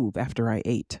couldn't move after I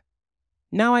ate.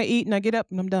 Now I eat and I get up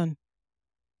and I'm done.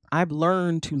 I've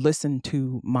learned to listen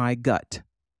to my gut.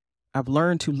 I've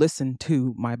learned to listen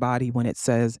to my body when it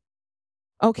says,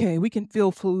 okay, we can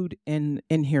feel food in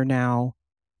here now.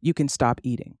 You can stop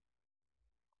eating.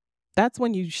 That's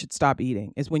when you should stop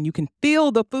eating, is when you can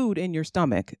feel the food in your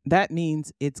stomach. That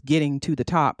means it's getting to the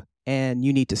top and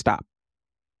you need to stop.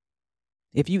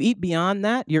 If you eat beyond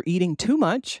that, you're eating too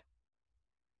much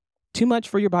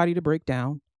for your body to break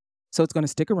down. So it's going to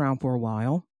stick around for a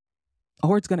while,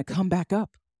 or it's going to come back up.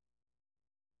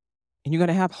 And you're going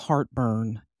to have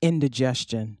heartburn,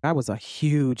 indigestion. I was a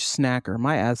huge snacker.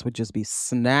 My ass would just be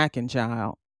snacking,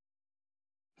 child.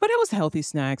 But it was healthy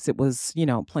snacks. It was,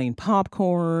 plain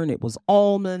popcorn. It was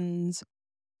almonds.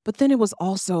 But then it was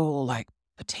also like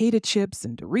potato chips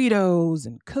and Doritos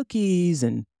and cookies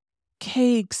and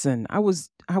cakes. And I was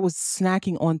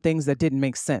snacking on things that didn't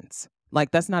make sense.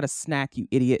 Like, that's not a snack, you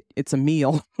idiot. It's a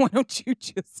meal. Why don't you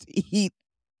just eat?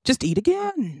 Just eat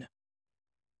again.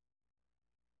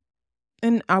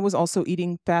 And I was also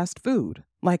eating fast food,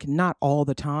 like not all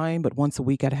the time, but once a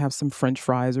week I'd have some French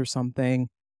fries or something,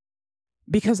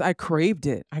 because I craved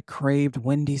it. I craved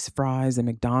Wendy's fries and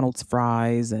McDonald's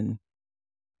fries and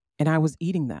I was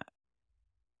eating that.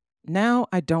 Now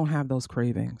I don't have those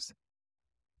cravings.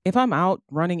 If I'm out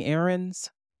running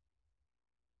errands,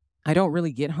 I don't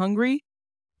really get hungry,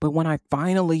 but when I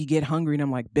finally get hungry and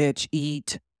I'm like, "Bitch,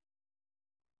 eat."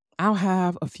 I'll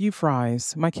have a few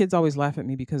fries. My kids always laugh at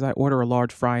me because I order a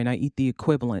large fry and I eat the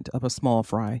equivalent of a small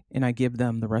fry and I give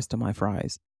them the rest of my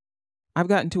fries. I've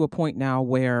gotten to a point now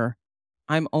where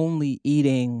I'm only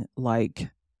eating like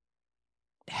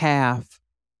half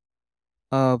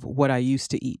of what I used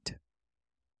to eat.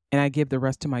 And I give the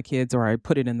rest to my kids or I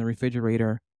put it in the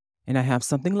refrigerator and I have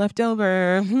something left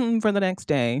over for the next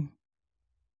day.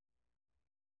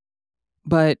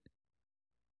 But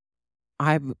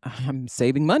I'm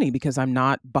saving money because I'm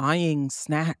not buying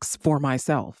snacks for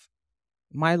myself.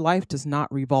 My life does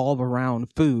not revolve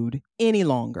around food any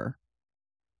longer.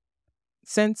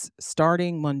 Since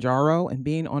starting Manjaro and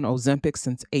being on Ozempic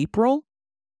since April,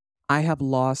 I have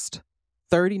lost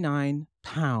 39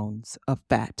 pounds of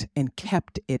fat and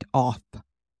kept it off.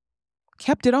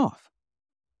 Kept it off.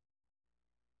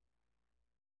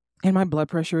 And my blood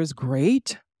pressure is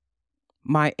great.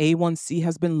 My A1C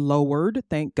has been lowered,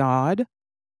 thank God.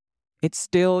 It's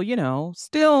still,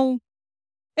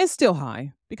 it's still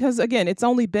high because again, it's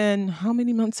only been, how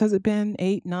many months has it been?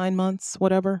 8, 9 months,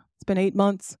 whatever. It's been 8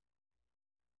 months.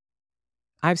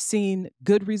 I've seen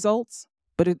good results,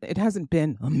 but it hasn't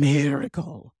been a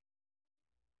miracle.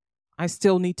 I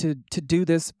still need to do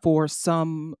this for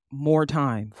some more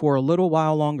time, for a little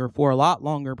while longer, for a lot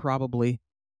longer probably,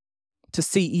 to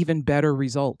see even better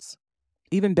results.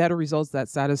 Even better results that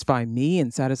satisfy me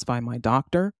and satisfy my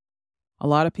doctor. A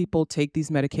lot of people take these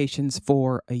medications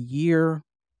for a year,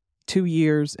 2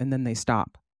 years, and then they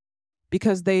stop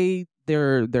because their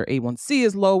A1C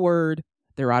is lowered,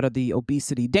 they're out of the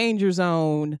obesity danger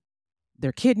zone,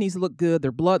 their kidneys look good,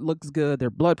 their blood looks good, their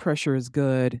blood pressure is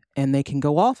good, and they can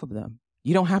go off of them.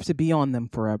 You don't have to be on them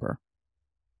forever.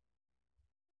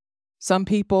 Some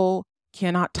people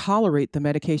cannot tolerate the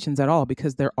medications at all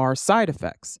because there are side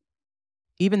effects.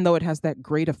 Even though it has that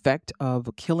great effect of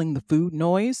killing the food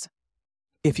noise,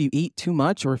 if you eat too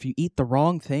much or if you eat the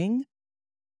wrong thing,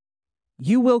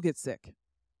 you will get sick.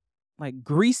 Like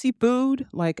greasy food,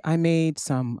 like I made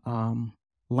some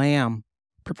lamb,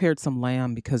 prepared some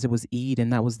lamb because it was Eid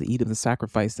and that was the Eid of the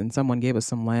sacrifice. And someone gave us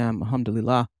some lamb,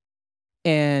 alhamdulillah.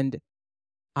 And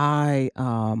I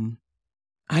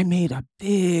made a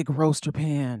big roaster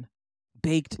pan,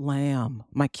 baked lamb.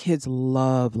 My kids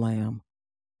love lamb,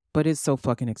 but it's so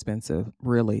fucking expensive.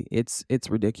 Really, it's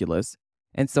ridiculous.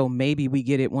 And so maybe we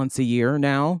get it once a year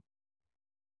now.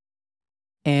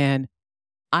 And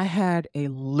I had a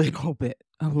little bit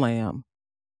of lamb,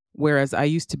 whereas I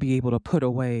used to be able to put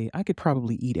away, I could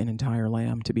probably eat an entire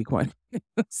lamb, to be quite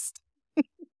honest.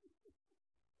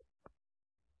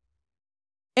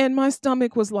 And my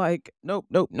stomach was like, nope,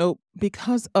 nope, nope,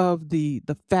 because of the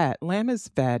fat. Lamb is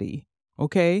fatty,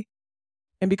 okay?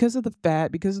 And because of the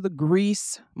fat, because of the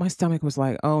grease, my stomach was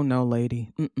like, oh no,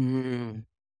 lady. Mm-mm.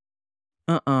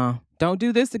 Don't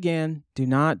do this again. Do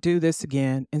not do this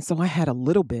again. And so I had a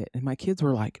little bit, and my kids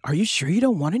were like, are you sure you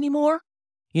don't want any more?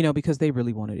 Because they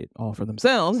really wanted it all for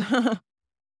themselves.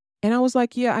 And I was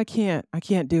like, yeah, I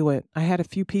can't do it. I had a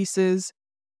few pieces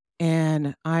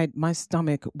and my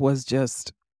stomach was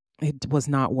just, it was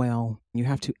not well. You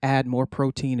have to add more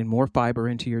protein and more fiber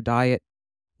into your diet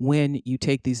when you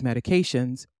take these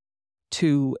medications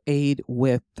to aid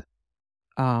with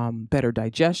better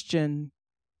digestion,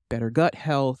 better gut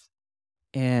health,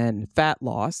 and fat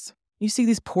loss. You see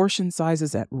these portion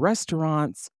sizes at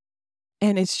restaurants,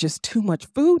 and it's just too much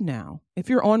food now. If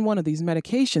you're on one of these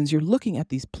medications, you're looking at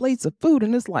these plates of food,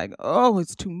 and it's like, oh,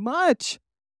 it's too much.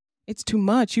 It's too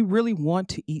much. You really want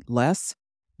to eat less,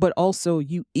 but also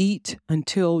you eat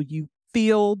until you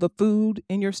feel the food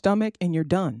in your stomach and you're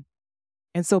done.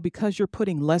 And so because you're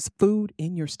putting less food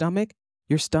in your stomach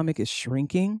is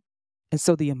shrinking. And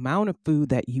so the amount of food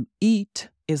that you eat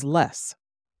is less.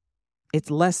 It's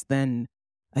less than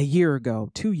a year ago,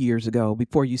 2 years ago,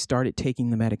 before you started taking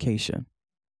the medication.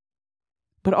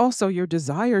 But also your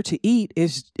desire to eat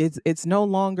it's no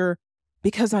longer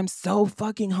because I'm so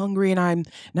fucking hungry and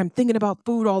I'm thinking about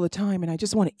food all the time and I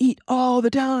just want to eat all the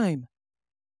time.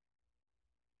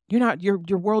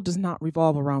 Your world does not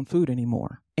revolve around food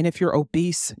anymore. And if you're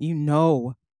obese, you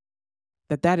know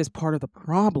that is part of the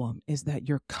problem, is that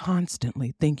you're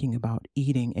constantly thinking about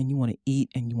eating and you want to eat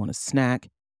and you want to snack.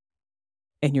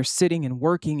 And you're sitting and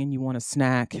working and you want to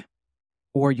snack,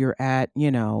 or you're at,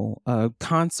 a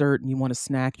concert and you want to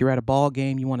snack. You're at a ball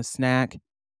game, you want to snack.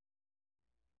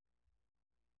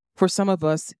 For some of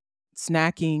us,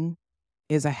 Snacking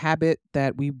is a habit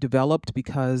that we've developed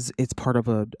because it's part of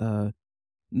the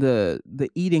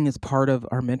eating is part of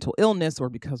our mental illness, or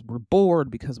because we're bored,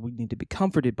 because we need to be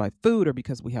comforted by food, or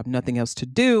because we have nothing else to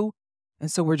do.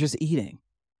 And so we're just eating.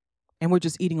 And we're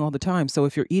just eating all the time. So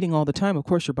if you're eating all the time, of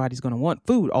course your body's going to want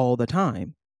food all the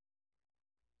time.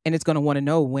 And it's going to want to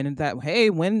know when's that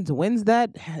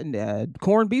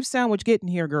corned beef sandwich getting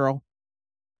here, girl?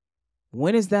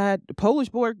 When is that Polish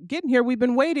boy getting here? We've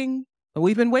been waiting.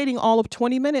 We've been waiting all of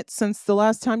 20 minutes since the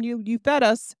last time you fed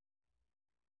us.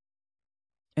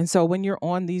 And so when you're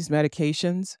on these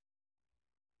medications,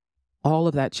 all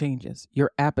of that changes.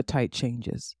 Your appetite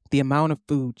changes. The amount of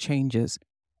food changes.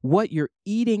 What you're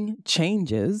eating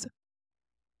changes,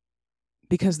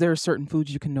 because there are certain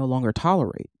foods you can no longer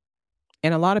tolerate.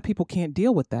 And a lot of people can't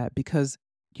deal with that because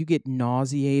you get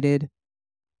nauseated.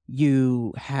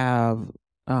 You have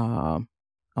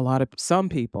some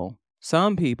people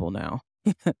now,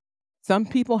 some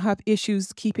people have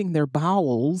issues keeping their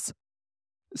bowels.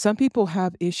 Some people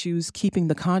have issues keeping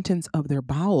the contents of their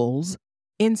bowels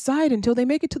inside until they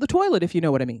make it to the toilet, if you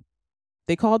know what I mean.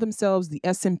 They call themselves the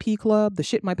SMP club, the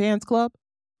shit my pants club.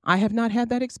 I have not had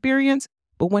that experience,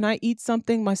 but when I eat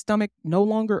something my stomach no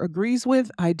longer agrees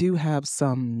with, I do have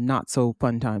some not so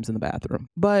fun times in the bathroom.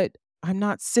 But I'm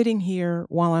not sitting here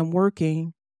while I'm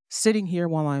working, sitting here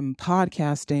while I'm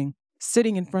podcasting,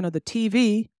 sitting in front of the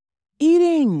TV,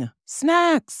 eating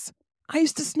snacks. I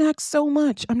used to snack so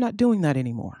much. I'm not doing that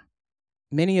anymore.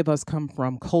 Many of us come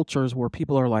from cultures where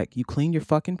people are like, you clean your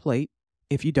fucking plate.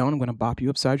 If you don't, I'm going to bop you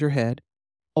upside your head.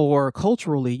 Or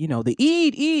culturally, the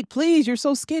eat, please, you're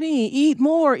so skinny. Eat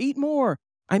more, eat more.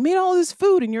 I made all this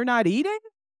food and you're not eating?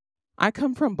 I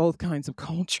come from both kinds of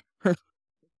cultures.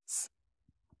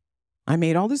 I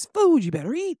made all this food, you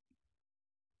better eat.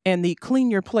 And the clean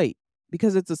your plate,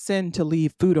 because it's a sin to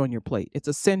leave food on your plate. It's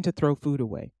a sin to throw food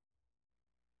away.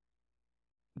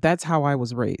 That's how I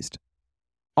was raised.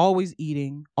 Always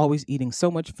eating so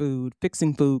much food,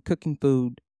 fixing food, cooking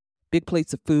food, big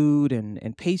plates of food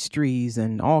and pastries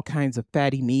and all kinds of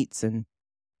fatty meats and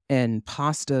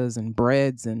pastas and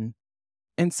breads. And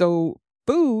so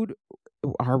food,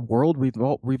 our world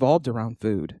revolved around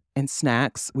food and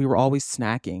snacks. We were always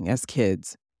snacking as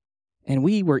kids, and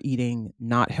we were eating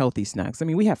not healthy snacks. I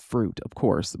mean, we have fruit, of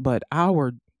course, but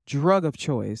our drug of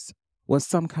choice was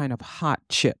some kind of hot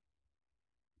chip.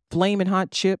 Flaming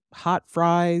hot chip, hot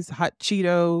fries, hot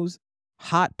Cheetos,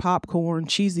 hot popcorn,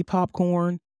 cheesy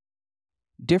popcorn,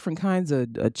 different kinds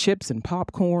of chips and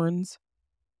popcorns,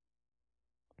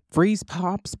 freeze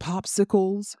pops,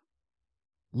 popsicles,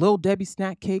 Little Debbie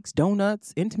snack cakes,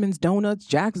 donuts, Intamin's donuts,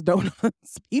 Jack's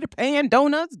donuts, Peter Pan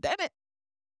donuts. Damn it.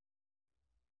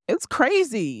 It's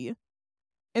crazy.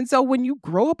 And so when you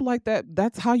grow up like that,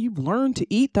 that's how you've learned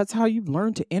to eat. That's how you've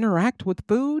learned to interact with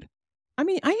food. I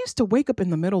mean, I used to wake up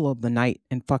in the middle of the night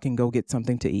and fucking go get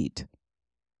something to eat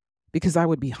because I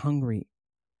would be hungry.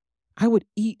 I would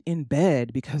eat in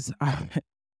bed because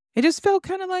it just felt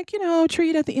kind of like,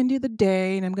 treat at the end of the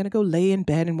day, and I'm going to go lay in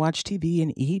bed and watch TV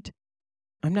and eat.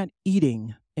 I'm not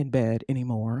eating in bed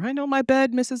anymore. I know my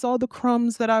bed misses all the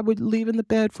crumbs that I would leave in the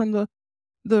bed from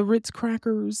the Ritz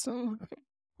crackers. Oh,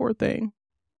 poor thing.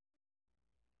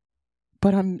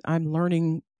 But I'm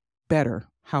learning better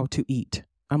how to eat.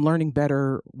 I'm learning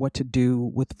better what to do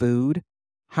with food,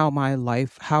 how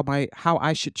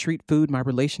I should treat food. My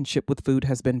relationship with food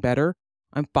has been better.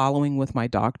 I'm following with my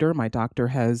doctor. My doctor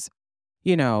has,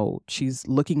 she's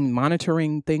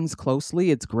monitoring things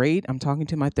closely. It's great. I'm talking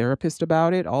to my therapist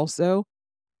about it also.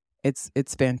 It's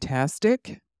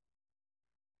fantastic.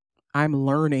 I'm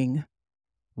learning,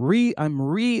 I'm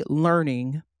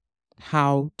relearning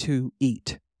how to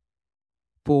eat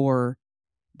for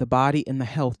the body and the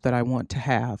health that I want to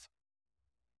have.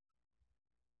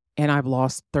 And I've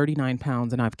lost 39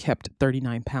 pounds and I've kept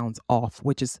 39 pounds off,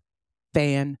 which is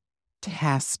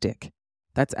fantastic.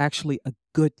 That's actually a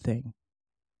good thing.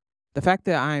 The fact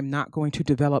that I'm not going to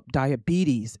develop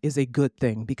diabetes is a good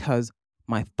thing because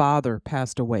my father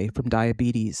passed away from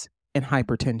diabetes and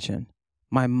hypertension.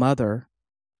 My mother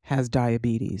has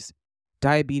diabetes.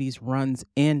 Diabetes runs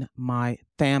in my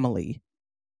family.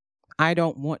 I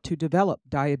don't want to develop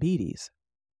diabetes.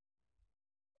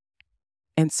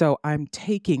 And so I'm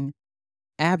taking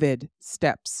avid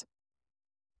steps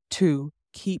to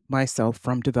keep myself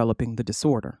from developing the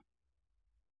disorder.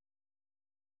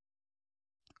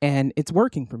 And it's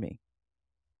working for me.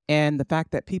 And the fact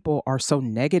that people are so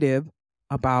negative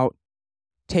about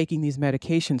taking these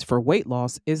medications for weight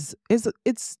loss it's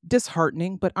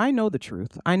disheartening, but I know the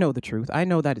truth. I know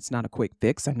that it's not a quick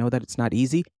fix. I know that it's not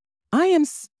easy. I am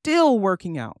still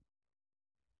working out.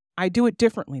 I do it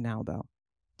differently now, though.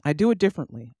 I do it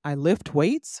differently. I lift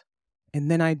weights and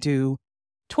then I do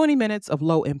 20 minutes of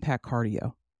low impact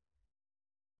cardio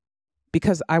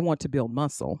because I want to build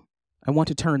muscle. I want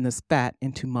to turn this fat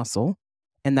into muscle.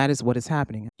 And that is what is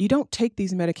happening. You don't take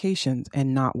these medications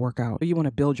and not work out. You want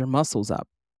to build your muscles up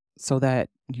so that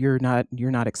you're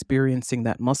not experiencing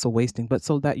that muscle wasting, but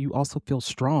so that you also feel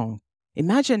strong.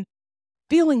 Imagine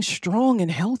feeling strong and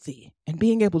healthy and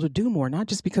being able to do more, not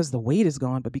just because the weight is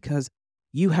gone, but because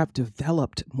you have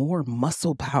developed more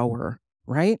muscle power,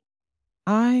 right?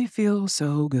 I feel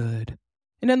so good.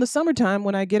 And in the summertime,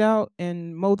 when I get out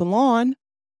and mow the lawn,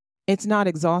 it's not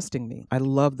exhausting me. I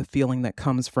love the feeling that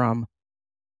comes from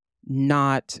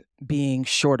not being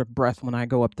short of breath when I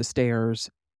go up the stairs,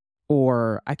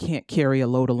 or I can't carry a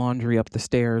load of laundry up the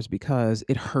stairs because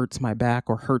it hurts my back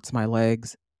or hurts my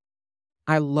legs.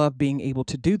 I love being able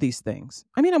to do these things.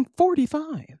 I mean, I'm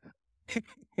 45.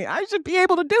 I should be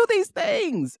able to do these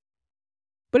things.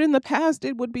 But in the past,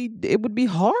 it would be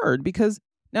hard because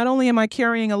not only am I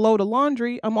carrying a load of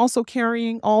laundry, I'm also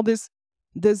carrying all this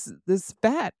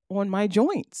fat on my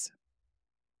joints.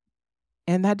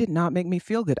 And that did not make me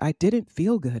feel good. I didn't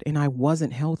feel good and I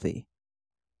wasn't healthy.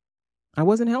 I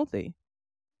wasn't healthy.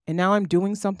 And now I'm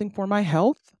doing something for my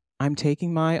health. I'm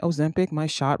taking my Ozempic, my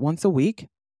shot once a week.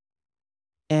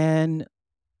 And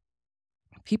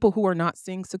people who are not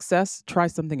seeing success, try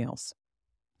something else.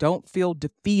 Don't feel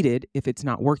defeated if it's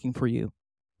not working for you.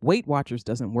 Weight Watchers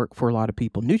doesn't work for a lot of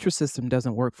people. Nutrisystem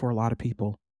doesn't work for a lot of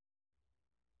people.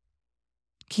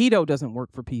 Keto doesn't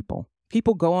work for people.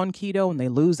 People go on keto and they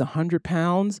lose 100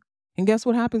 pounds. And guess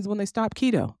what happens when they stop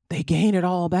keto? They gain it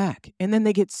all back. And then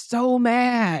they get so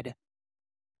mad.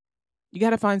 You got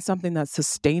to find something that's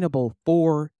sustainable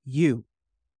for you.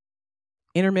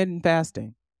 Intermittent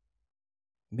fasting.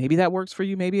 Maybe that works for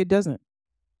you. Maybe it doesn't.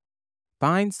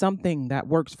 Find something that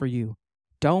works for you.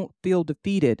 Don't feel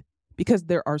defeated because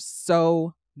there are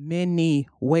so many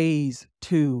ways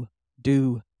to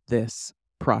do this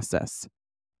process.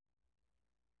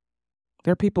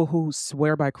 There are people who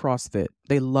swear by CrossFit.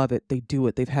 They love it. They do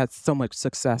it. They've had so much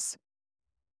success.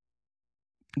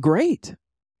 Great.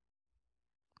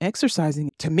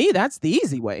 Exercising, to me, that's the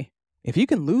easy way. If you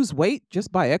can lose weight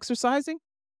just by exercising,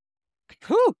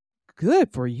 whew,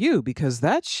 good for you because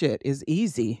that shit is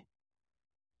easy.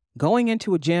 Going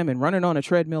into a gym and running on a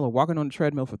treadmill or walking on a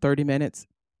treadmill for 30 minutes,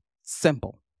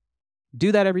 simple.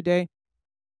 Do that every day.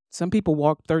 Some people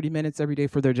walk 30 minutes every day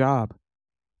for their job.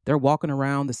 They're walking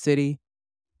around the city.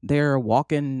 They're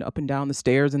walking up and down the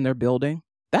stairs in their building.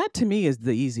 That to me is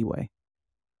the easy way.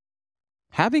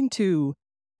 Having to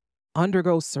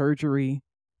undergo surgery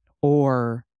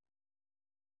or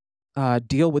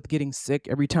deal with getting sick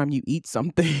every time you eat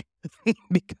something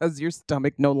because your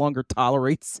stomach no longer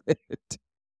tolerates it.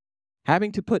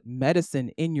 Having to put medicine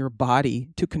in your body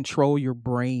to control your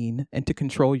brain and to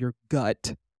control your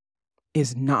gut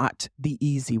is not the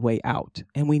easy way out.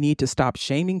 And we need to stop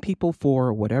shaming people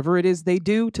for whatever it is they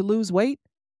do to lose weight.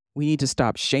 We need to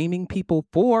stop shaming people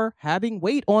for having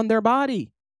weight on their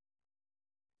body.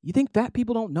 You think fat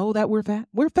people don't know that we're fat?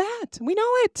 We're fat. We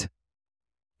know it.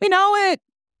 We know it.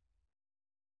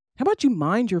 How about you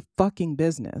mind your fucking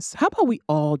business? How about we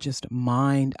all just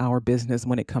mind our business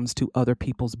when it comes to other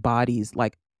people's bodies?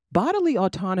 Like bodily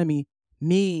autonomy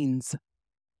means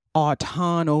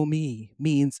autonomy,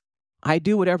 means I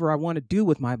do whatever I want to do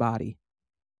with my body.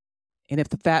 And if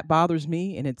the fat bothers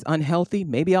me and it's unhealthy,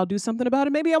 maybe I'll do something about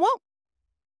it. Maybe I won't.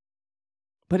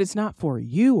 But it's not for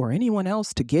you or anyone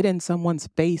else to get in someone's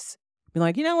face. Be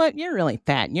like, you know what? You're really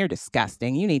fat and you're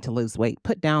disgusting. You need to lose weight.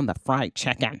 Put down the fried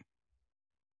chicken.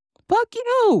 Fuck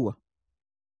you.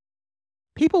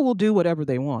 People will do whatever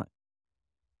they want.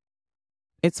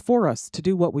 It's for us to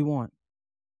do what we want.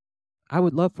 I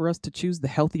would love for us to choose the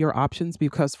healthier options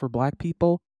because for Black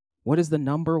people, what is the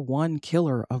number one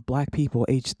killer of Black people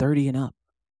age 30 and up?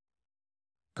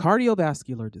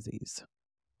 Cardiovascular disease.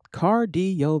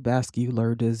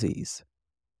 Cardiovascular disease.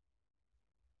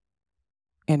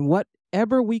 And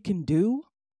whatever we can do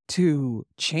to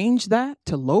change that,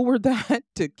 to lower that,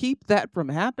 to keep that from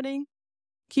happening,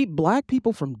 keep Black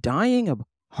people from dying of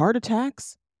heart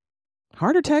attacks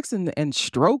and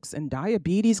strokes and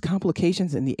diabetes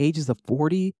complications in the ages of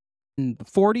 40, in the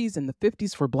 40s and the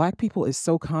 50s for Black people is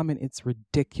so common, it's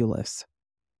ridiculous.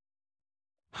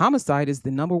 Homicide is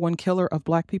the number one killer of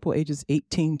Black people ages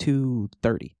 18 to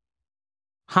 30.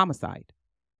 Homicide.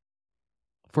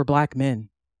 For Black men,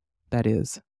 that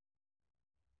is.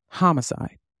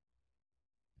 Homicide.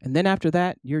 And then after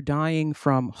that, you're dying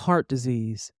from heart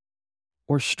disease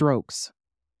or strokes,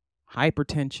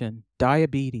 hypertension,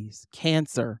 diabetes,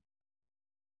 cancer.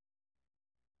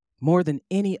 more than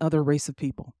any other race of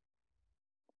people.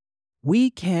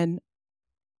 We can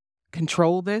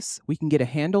control this. We can get a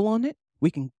handle on it.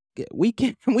 We can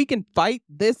fight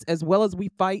this as well as we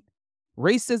fight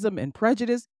racism and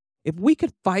prejudice. If we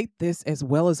could fight this as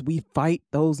well as we fight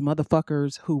those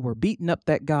motherfuckers who were beating up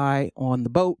that guy on the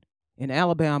boat in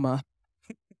Alabama,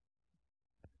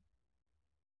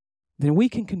 then we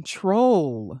can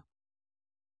control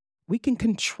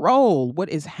what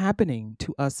is happening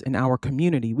to us in our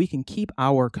community. We can keep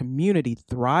our community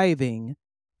thriving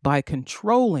by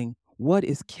controlling what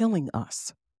is killing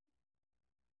us.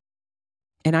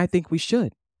 And I think we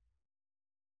should.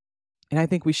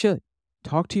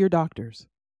 Talk to your doctors.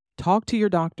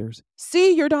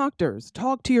 See your doctors.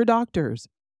 Talk to your doctors.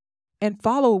 And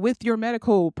follow with your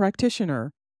medical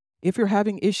practitioner if you're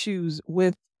having issues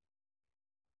with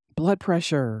blood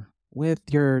pressure, with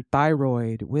your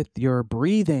thyroid, with your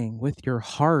breathing, with your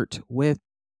heart, with,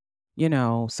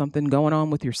 something going on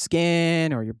with your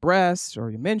skin or your breasts or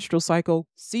your menstrual cycle.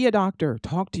 See a doctor.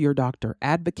 Talk to your doctor.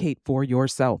 Advocate for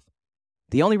yourself.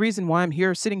 The only reason why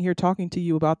I'm sitting here talking to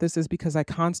you about this is because I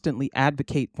constantly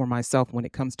advocate for myself when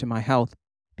it comes to my health,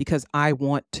 because I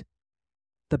want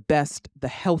the best, the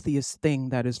healthiest thing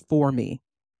that is for me.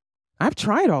 I've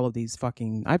tried all of these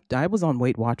I was on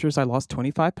Weight Watchers. I lost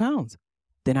 25 pounds.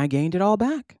 Then I gained it all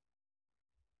back.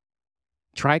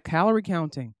 Tried calorie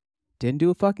counting. Didn't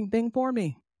do a fucking thing for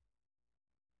me.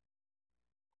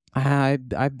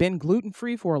 I've been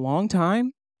gluten-free for a long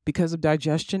time because of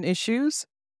digestion issues.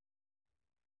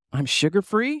 I'm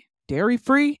sugar-free,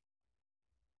 dairy-free.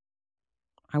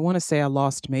 I want to say I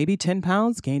lost maybe 10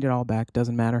 pounds, gained it all back.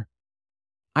 Doesn't matter.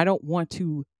 I don't want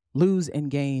to lose and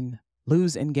gain. I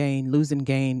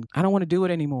don't want to do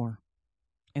it anymore.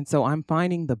 And so I'm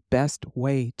finding the best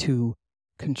way to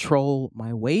control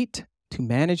my weight, to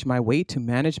manage my weight, to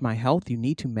manage my health. You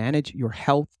need to manage your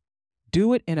health.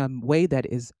 Do it in a way that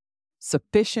is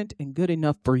sufficient and good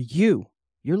enough for you.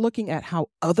 You're looking at how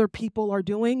other people are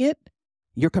doing it.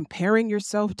 You're comparing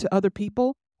yourself to other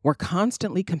people. We're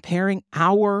constantly comparing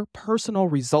our personal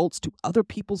results to other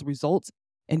people's results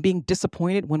and being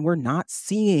disappointed when we're not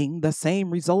seeing the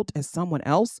same result as someone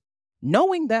else,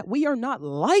 knowing that we are not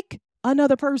like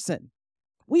another person.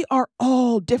 We are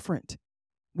all different.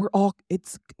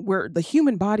 The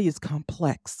human body is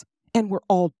complex, and we're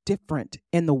all different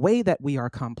in the way that we are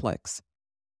complex.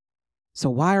 So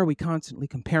why are we constantly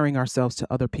comparing ourselves to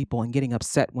other people and getting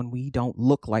upset when we don't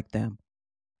look like them,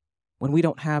 when we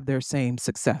don't have their same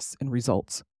success and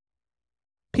results?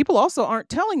 People also aren't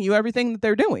telling you everything that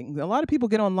they're doing. A lot of people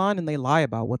get online and they lie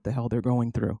about what the hell they're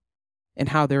going through and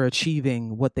how they're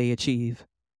achieving what they achieve.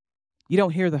 You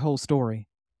don't hear the whole story.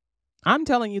 I'm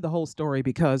telling you the whole story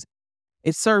because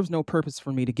it serves no purpose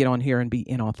for me to get on here and be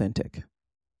inauthentic.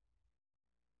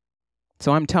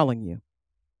 So I'm telling you,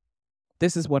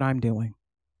 this is what I'm doing.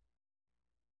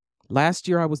 Last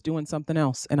year I was doing something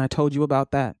else, and I told you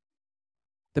about that.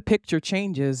 The picture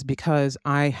changes because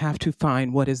I have to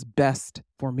find what is best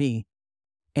for me.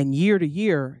 And year to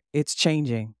year, it's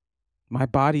changing. My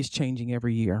body's changing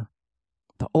every year.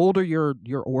 The older your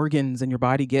organs and your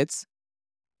body gets,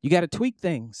 you got to tweak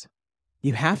things.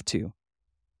 You have to.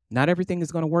 Not everything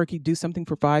is going to work. You do something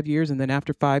for 5 years, and then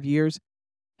after 5 years,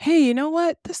 hey, you know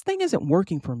what? This thing isn't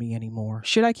working for me anymore.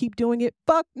 Should I keep doing it?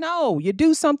 Fuck no. You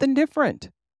do something different.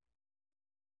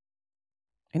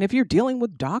 And if you're dealing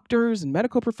with doctors and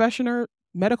medical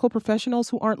professionals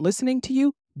who aren't listening to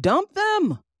you, dump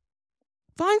them.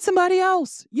 Find somebody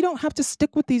else. You don't have to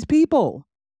stick with these people.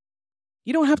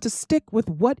 You don't have to stick with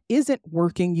what isn't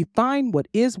working. You find what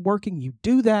is working. You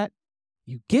do that.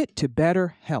 You get to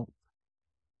better health.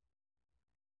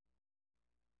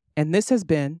 And this has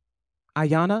been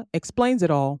Ayana Explains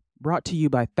It All, brought to you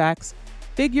by Facts,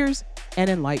 Figures, and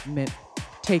Enlightenment.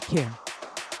 Take care.